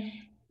something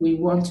we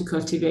want to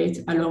cultivate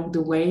along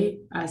the way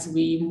as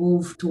we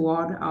move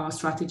toward our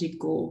strategic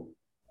goal.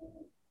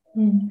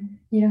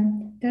 Yeah,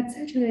 that's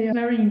actually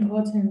very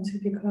important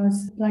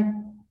because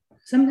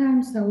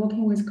sometimes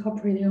working with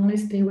corporate, you only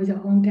stay with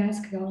your own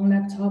desk, your own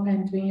laptop,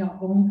 and doing your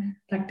own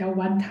that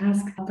one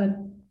task. But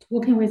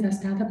working with a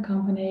startup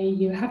company,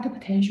 you have the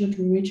potential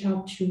to reach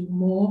out to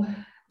more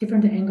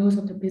different angles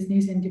of the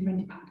business and different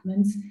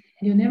departments.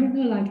 And you never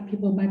know,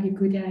 people might be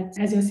good at,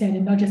 as you said,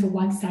 not just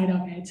one side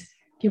of it.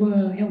 People,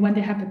 when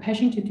they have the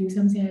passion to do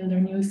something and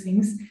learn new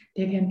things,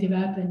 they can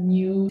develop the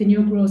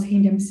new growth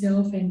in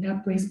themselves, and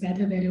that brings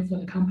better value for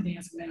the company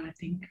as well, I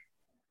think.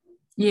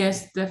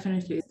 Yes,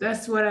 definitely.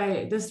 That's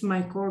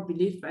my core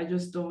belief. I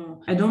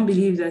don't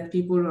believe that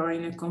people are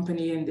in a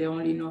company and they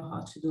only know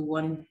how to do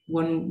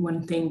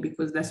one thing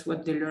because that's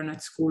what they learn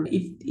at school.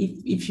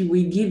 If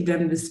we give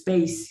them the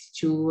space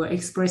to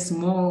express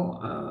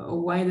more, a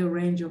wider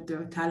range of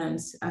their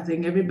talents, I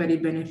think everybody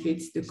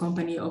benefits, the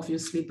company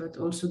obviously, but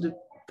also the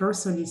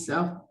person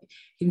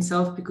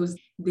himself, because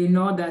they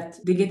know that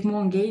they get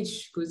more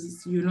engaged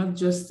because you're not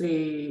just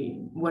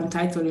one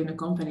title in a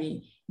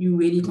company. You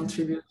really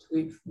contribute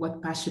with what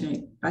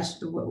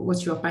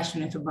you're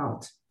passionate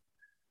about.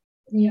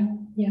 Yeah,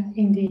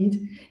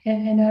 indeed.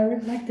 And I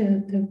really like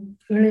the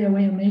earlier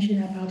way you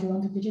mentioned about you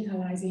want to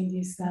digitalizing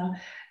this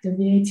the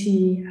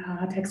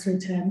VAT tax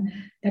return.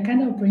 That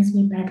kind of brings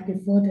me back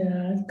before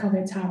the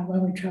COVID time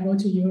when we traveled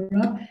to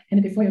Europe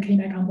and before you came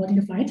back on boarding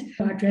the flight,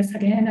 you addressed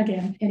again and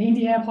again. And in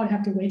the airport, you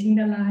have to wait in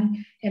the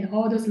line and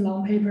all those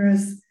long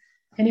papers.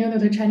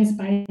 And the Chinese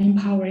buying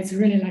power is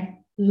really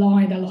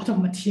long and a lot of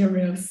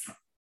materials.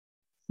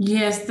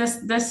 Yes,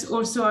 that's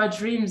also our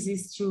dreams,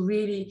 is to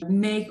really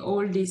make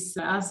all this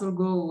hassle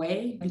go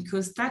away,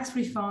 because tax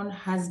refund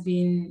has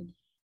been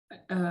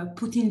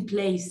put in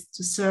place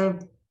to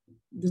serve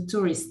the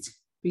tourist.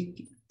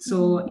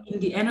 So in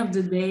the end of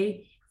the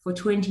day, for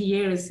 20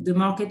 years, the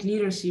market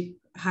leadership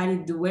had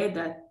it the way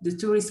that the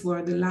tourists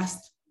were the last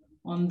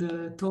on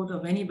the thought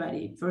of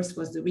anybody. First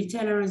was the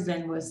retailers,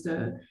 then was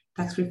the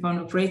tax refund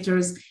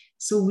operators.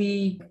 So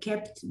we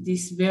kept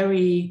this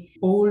very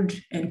old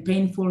and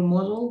painful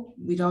model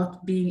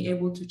without being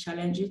able to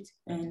challenge it.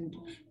 And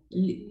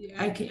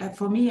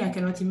for me, I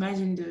cannot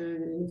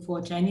imagine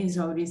for Chinese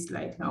how it is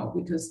like now,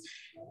 because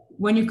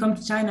when you come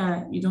to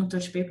China, you don't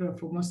touch paper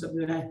for most of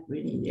your life,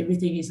 really.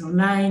 Everything is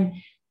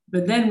online.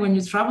 But then when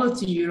you travel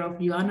to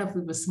Europe, you end up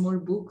with a small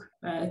book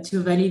to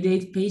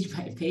validate page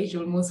by page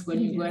almost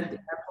when you go at the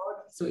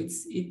airport. So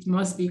it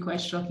must be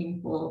quite shocking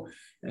for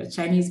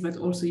Chinese, but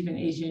also even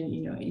Asian,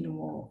 in a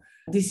more.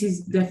 This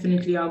is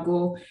definitely our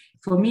goal.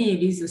 For me,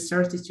 it is a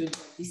certitude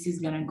that this is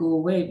going to go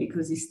away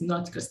because it's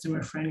not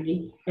customer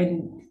friendly.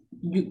 And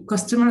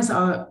customers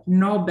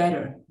know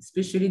better,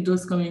 especially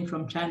those coming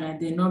from China.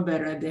 They know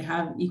better. They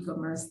have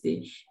e-commerce.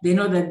 They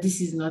know that this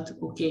is not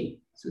okay.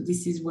 So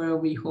this is where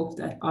we hope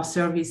that our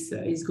service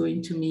is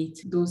going to meet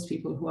those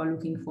people who are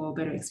looking for a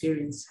better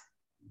experience.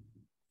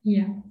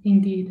 Yeah,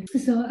 indeed.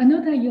 So I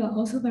know that you are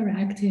also very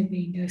active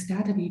in the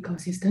startup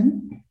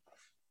ecosystem.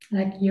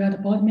 You are the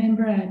board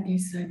member at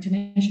this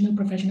International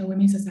Professional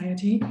Women's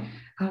Society,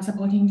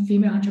 supporting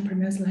female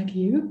entrepreneurs like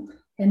you.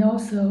 And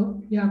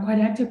also, you are quite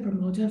active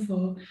promoter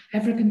for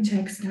African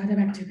tech startup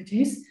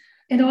activities,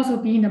 and also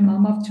being the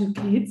mom of 2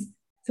 kids.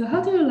 So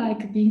how do you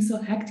like being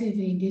so active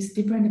in these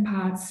different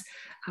parts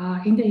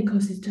in the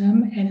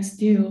ecosystem and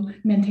still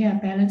maintain a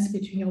balance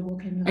between your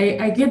work and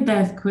life? I get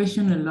that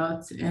question a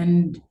lot,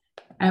 and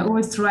I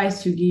always try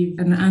to give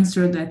an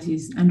answer that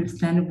is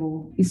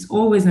understandable. It's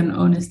always an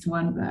honest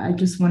one, but I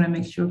just want to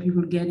make sure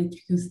people get it,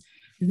 because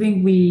I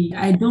think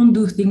I don't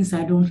do things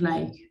I don't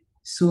like.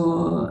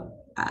 So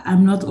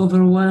I'm not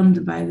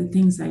overwhelmed by the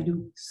things I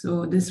do.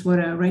 So that's what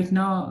right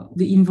now,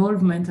 the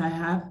involvement I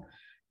have,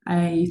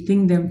 I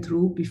think them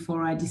through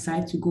before I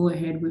decide to go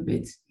ahead with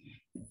it.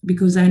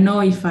 Because I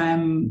know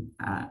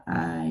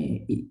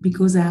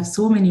because I have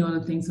so many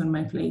other things on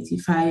my plate,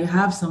 if I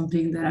have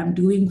something that I'm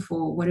doing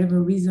for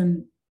whatever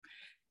reason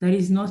that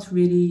is not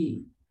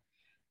really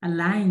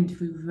aligned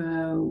with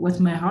what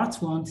my heart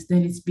wants,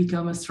 then it's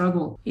become a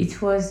struggle. It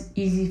was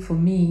easy for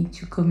me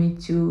to commit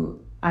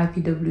to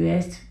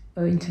IPWS,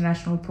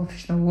 International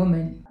Professional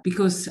Women,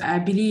 because I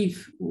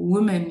believe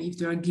women, if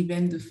they are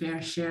given the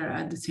fair share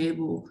at the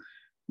table,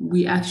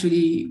 we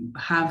actually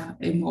have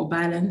a more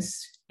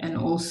balance. And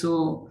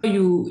also,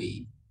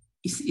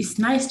 it's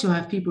nice to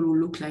have people who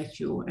look like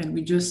you, and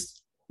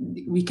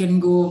we can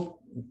go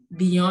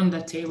beyond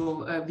that table,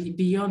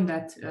 beyond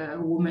that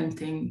woman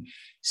thing.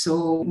 So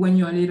when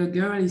you're a little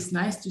girl, it's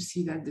nice to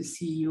see that the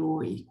CEO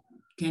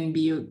can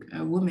be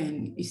a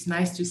woman. It's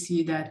nice to see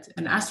that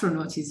an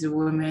astronaut is a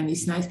woman.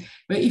 It's nice,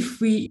 but if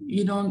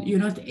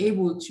you're not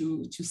able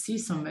to see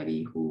somebody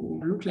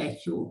who look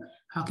like you,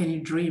 how can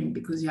you dream?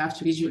 Because you have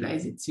to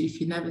visualize it. So if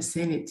you've never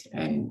seen it,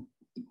 and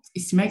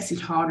it makes it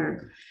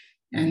harder.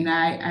 And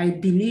I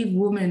believe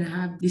women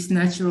have this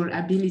natural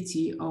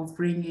ability of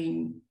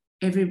bringing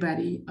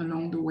everybody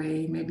along the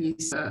way. Maybe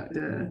it's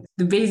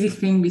the basic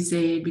thing we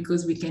say,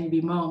 because we can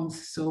be moms,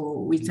 so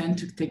we tend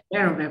to take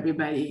care of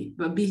everybody.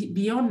 But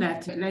beyond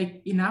that,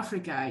 like in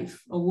Africa, if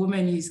a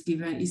woman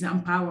is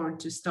empowered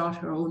to start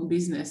her own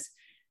business,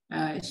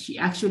 she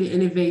actually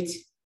elevates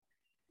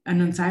an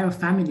entire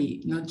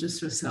family, not just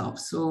herself.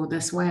 So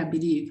that's why I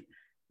believe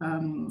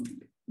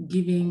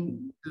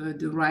giving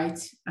the right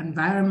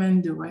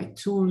environment, the right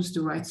tools,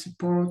 the right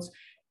support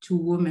to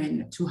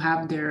women to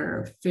have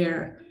their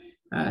fair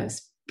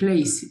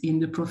place in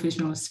the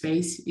professional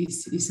space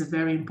is a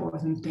very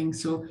important thing.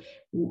 So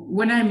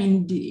when I'm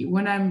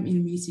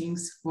in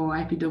meetings for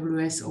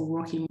IPWS or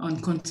working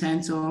on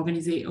content or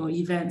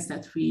events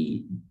that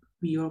we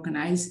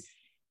organize,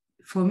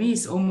 for me,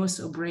 it's almost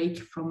a break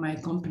from my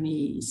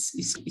company.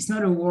 It's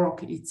not a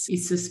work.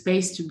 It's a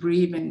space to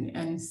breathe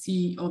and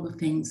see other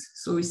things.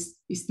 So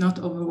it's not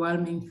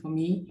overwhelming for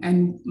me.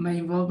 And my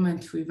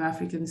involvement with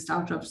African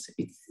startups,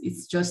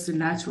 it's just a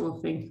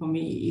natural thing for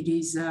me. It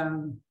is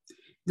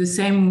the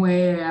same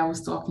way I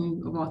was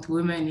talking about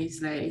women.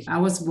 Is like I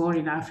was born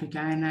in Africa,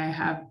 and I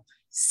have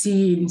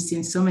seen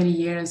since so many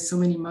years so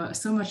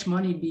much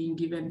money being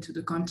given to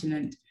the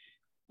continent.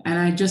 And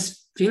I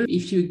just feel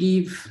if you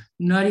give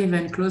not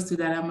even close to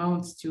that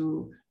amount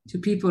to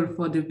people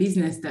for the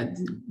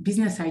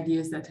business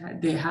ideas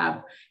that they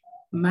have,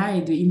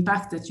 the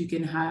impact that you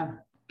can have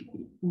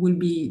will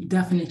be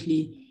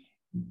definitely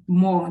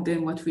more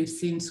than what we've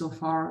seen so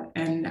far.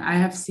 And I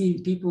have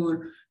seen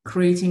people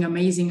creating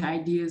amazing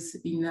ideas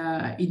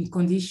in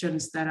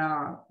conditions that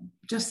are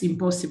just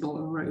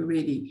impossible,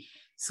 really.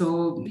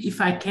 So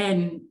if I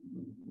can,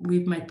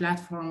 with my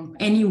platform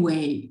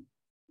anyway,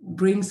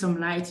 bring some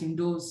light in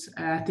those,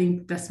 I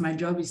think that's my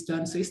job is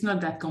done. So it's not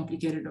that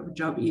complicated of a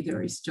job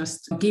either. It's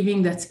just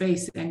giving that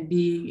space and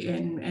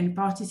being and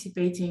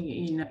participating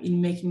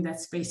in making that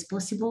space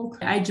possible.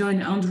 I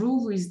joined Andrew,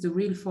 who is the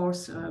real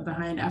force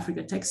behind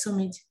Africa Tech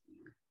Summit,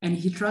 and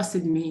he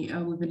trusted me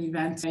with an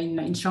event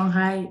in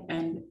Shanghai,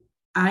 and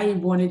I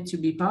wanted to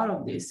be part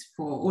of this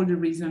for all the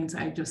reasons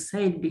I just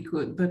said,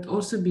 but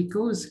also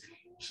because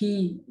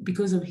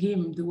of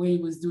him, the way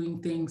he was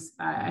doing things,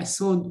 I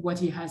saw what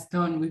he has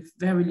done with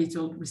very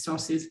little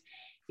resources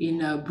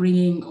in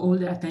bringing all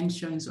the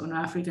attentions on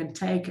African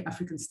tech,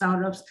 African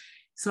startups.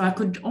 So I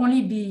could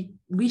only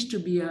wish to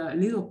be a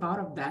little part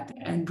of that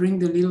and bring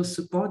the little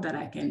support that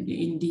I can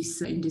in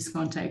this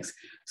context.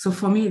 So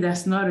for me,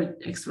 that's not an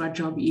extra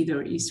job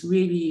either. It's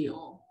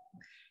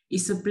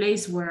a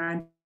place where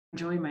I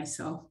enjoy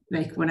myself,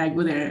 like when I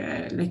go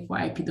there, like for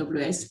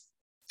IPWS.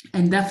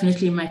 And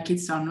definitely my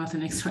kids are not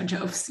an extra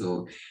job.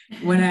 So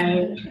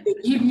they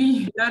give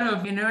me a lot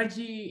of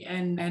energy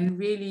and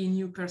really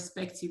new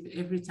perspective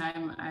every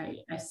time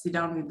I sit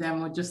down with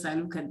them or just I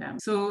look at them.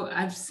 So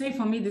I'd say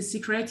for me, the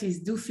secret is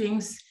do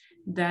things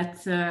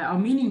that are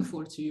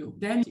meaningful to you.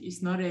 Then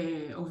it's not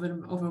a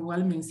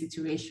overwhelming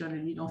situation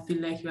and you don't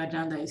feel like your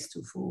agenda is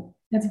too full.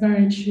 That's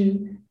very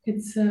true.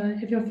 It's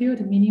if you feel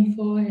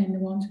meaningful and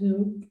want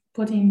to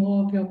put in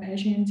more of your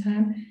passion and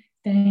time,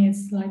 then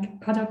it's like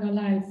part of your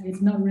life.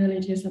 It's not really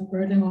just a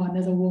burden or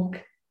another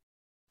work.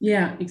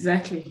 Yeah,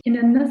 exactly. In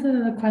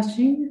another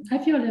question, I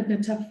feel a little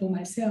bit tough for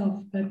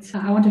myself, but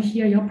I want to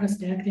hear your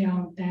perspective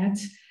on that.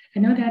 I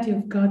know that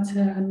you've got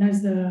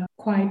another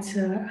quite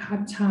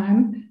hard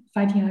time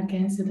fighting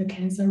against the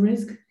cancer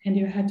risk, and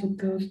you had to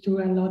go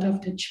through a lot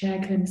of the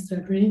check and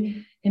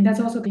surgery. And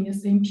that's also in the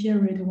same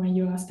period when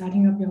you are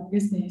starting up your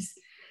business.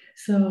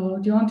 So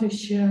do you want to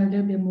share a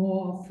little bit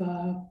more of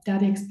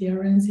that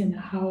experience and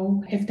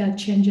how, if that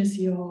changes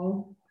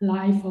your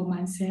life or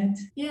mindset?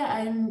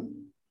 Yeah,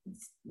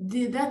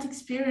 that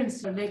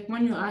experience, like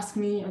when you asked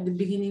me at the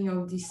beginning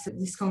of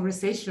this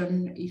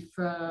conversation, if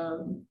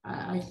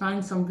I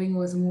find something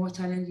was more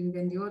challenging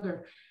than the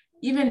other,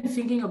 even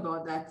thinking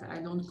about that, I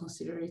don't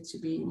consider it to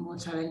be more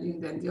challenging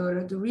than the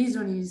other. The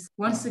reason is,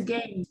 once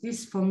again,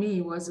 this for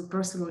me was a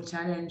personal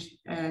challenge.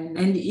 And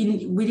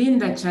within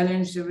that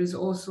challenge, there is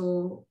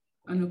also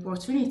an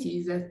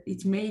opportunity that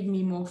it made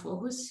me more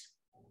focused,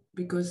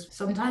 because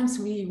sometimes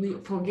we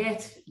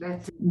forget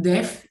that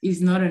death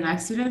is not an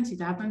accident.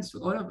 It happens to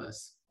all of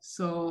us.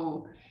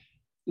 So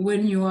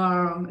when you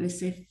are, let's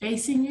say,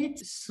 facing it,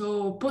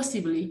 so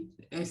possibly,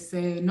 let's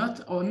say,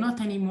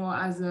 not anymore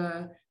as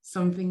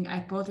something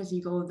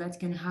hypothetical that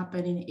can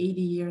happen in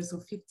 80 years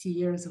or 50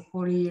 years or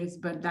 40 years,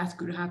 but that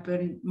could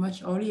happen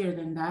much earlier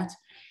than that.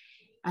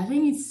 I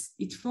think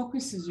it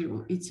focuses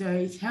you.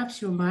 It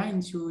helps your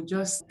mind to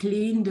just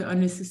clean the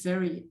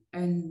unnecessary.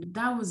 And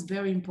that was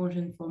very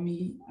important for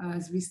me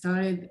as we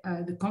started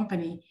the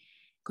company.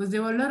 because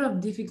there were a lot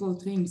of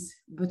difficult things,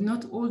 but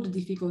not all the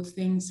difficult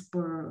things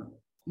were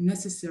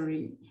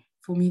necessary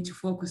for me to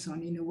focus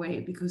on in a way,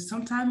 because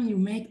sometimes you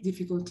make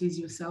difficulties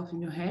yourself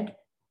in your head.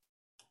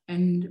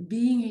 And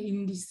being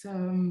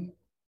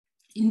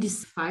in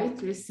this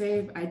fight, let's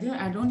say, I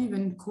don't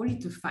even call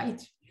it a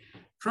fight.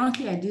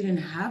 Frankly, I didn't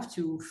have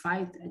to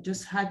fight. I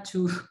just had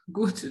to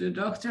go to the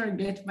doctor,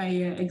 get my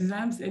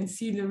exams and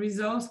see the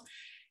results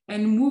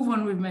and move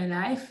on with my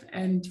life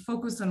and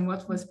focus on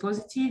what was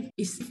positive.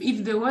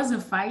 If there was a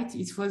fight,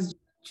 it was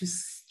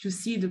just to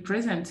see the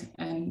present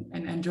and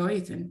enjoy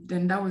it. And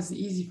then that was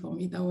easy for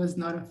me. That was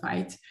not a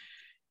fight.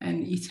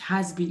 And it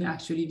has been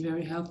actually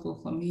very helpful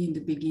for me in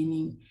the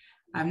beginning.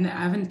 I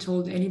haven't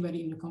told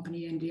anybody in the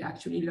company, and they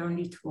actually learned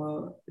it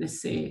for,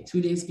 let's say,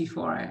 2 days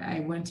before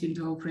I went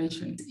into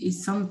operation.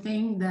 It's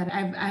something that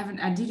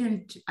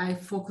I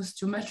focused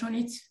too much on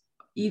it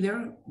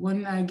either.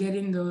 When I get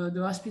in the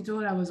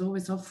hospital, I was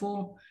always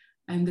hopeful,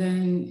 and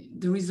then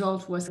the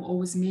result was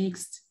always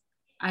mixed.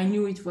 I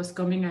knew it was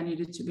coming. I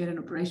needed to get an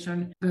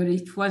operation, but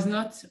it was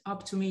not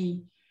up to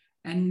me.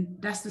 And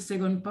that's the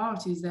second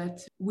part, is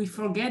that we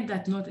forget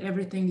that not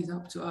everything is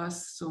up to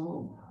us.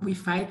 So we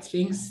fight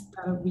things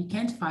that we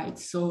can't fight.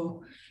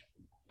 So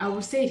I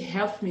would say it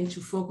helped me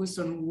to focus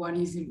on what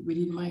is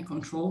within my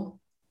control.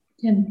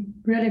 And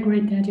really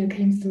great that you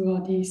came through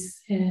all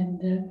this,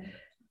 and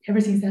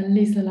everything's at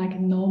least like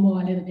normal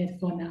a little bit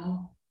for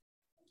now.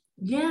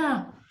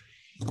 Yeah.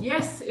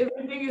 Yes,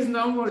 everything is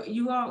normal.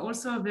 You are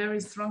also a very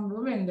strong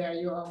woman there.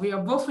 We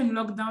are both in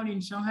lockdown in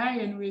Shanghai,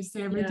 and we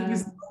say everything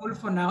is normal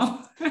for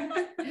now.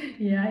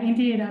 Yeah,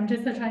 indeed. I'm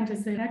just trying to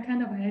say that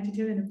kind of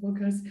attitude and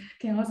focus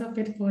can also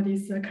fit for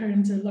this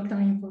current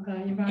lockdown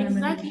environment.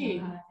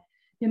 Exactly.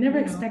 You never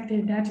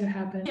expected that to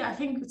happen. Yeah, I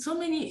think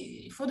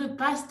for the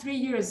past 3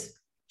 years,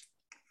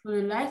 for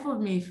the life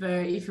of me,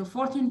 if a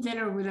fortune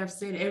teller would have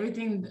said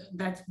everything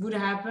that would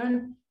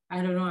happen,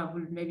 I don't know, I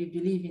would maybe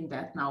believe in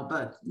that now,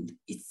 but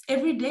it's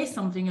every day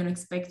something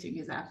unexpected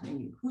is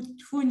happening.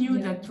 Who knew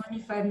that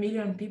 25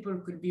 million people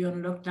could be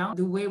on lockdown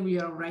the way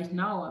we are right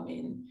now? I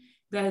mean,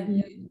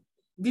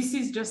 this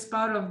is just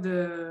part of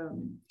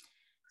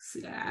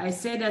I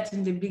said that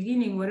in the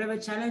beginning, whatever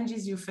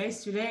challenges you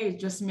face today,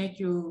 just make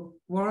you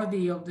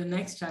worthy of the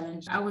next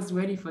challenge. I was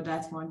ready for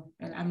that one,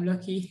 and I'm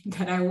lucky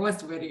that I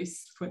was ready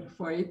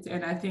for it.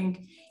 And I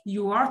think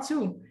you are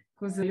too,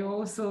 because you're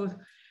also...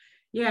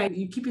 Yeah,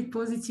 you keep it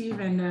positive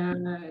and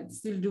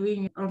still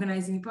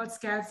organizing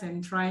podcasts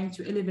and trying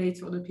to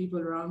elevate other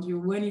people around you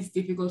when it's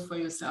difficult for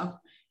yourself.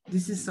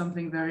 This is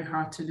something very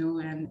hard to do,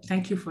 and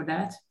thank you for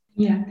that.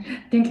 Yeah,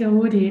 thank you,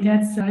 Woody.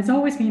 It's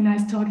always been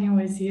nice talking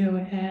with you,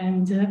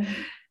 and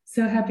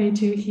so happy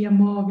to hear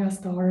more of your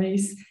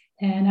stories.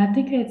 And I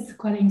think it's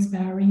quite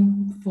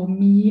inspiring for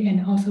me,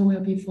 and also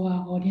will be for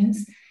our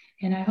audience.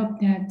 And I hope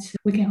that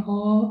we can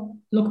all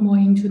look more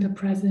into the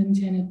present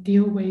and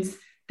deal with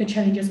the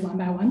challenges one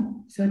by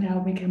one, so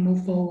that we can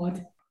move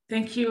forward.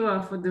 Thank you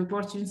for the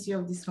opportunity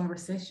of this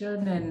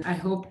conversation, and I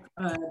hope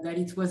that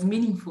it was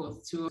meaningful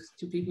to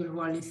people who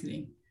are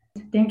listening.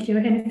 Thank you,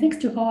 and thanks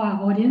to all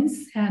our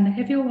audience. And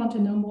if you want to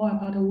know more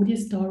about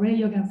Woody's story,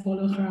 you can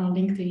follow her on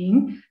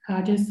LinkedIn.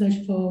 Just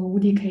search for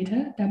Woody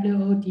Keita,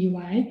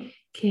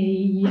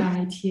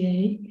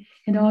 WODYKEITA.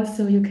 And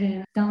also you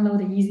can download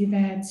the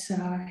EasyVet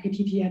app, I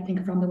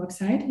think, from the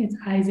website. It's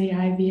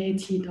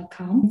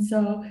easyvet.com.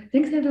 So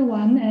thanks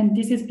everyone. And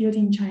this is Built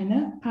in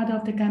China, part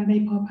of the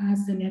Ganbei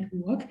Podcast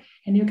Network.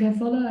 And you can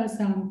follow us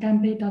on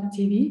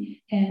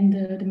ganbei.tv and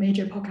the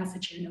major podcast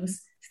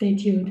channels. Stay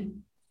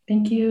tuned.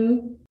 Thank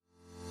you.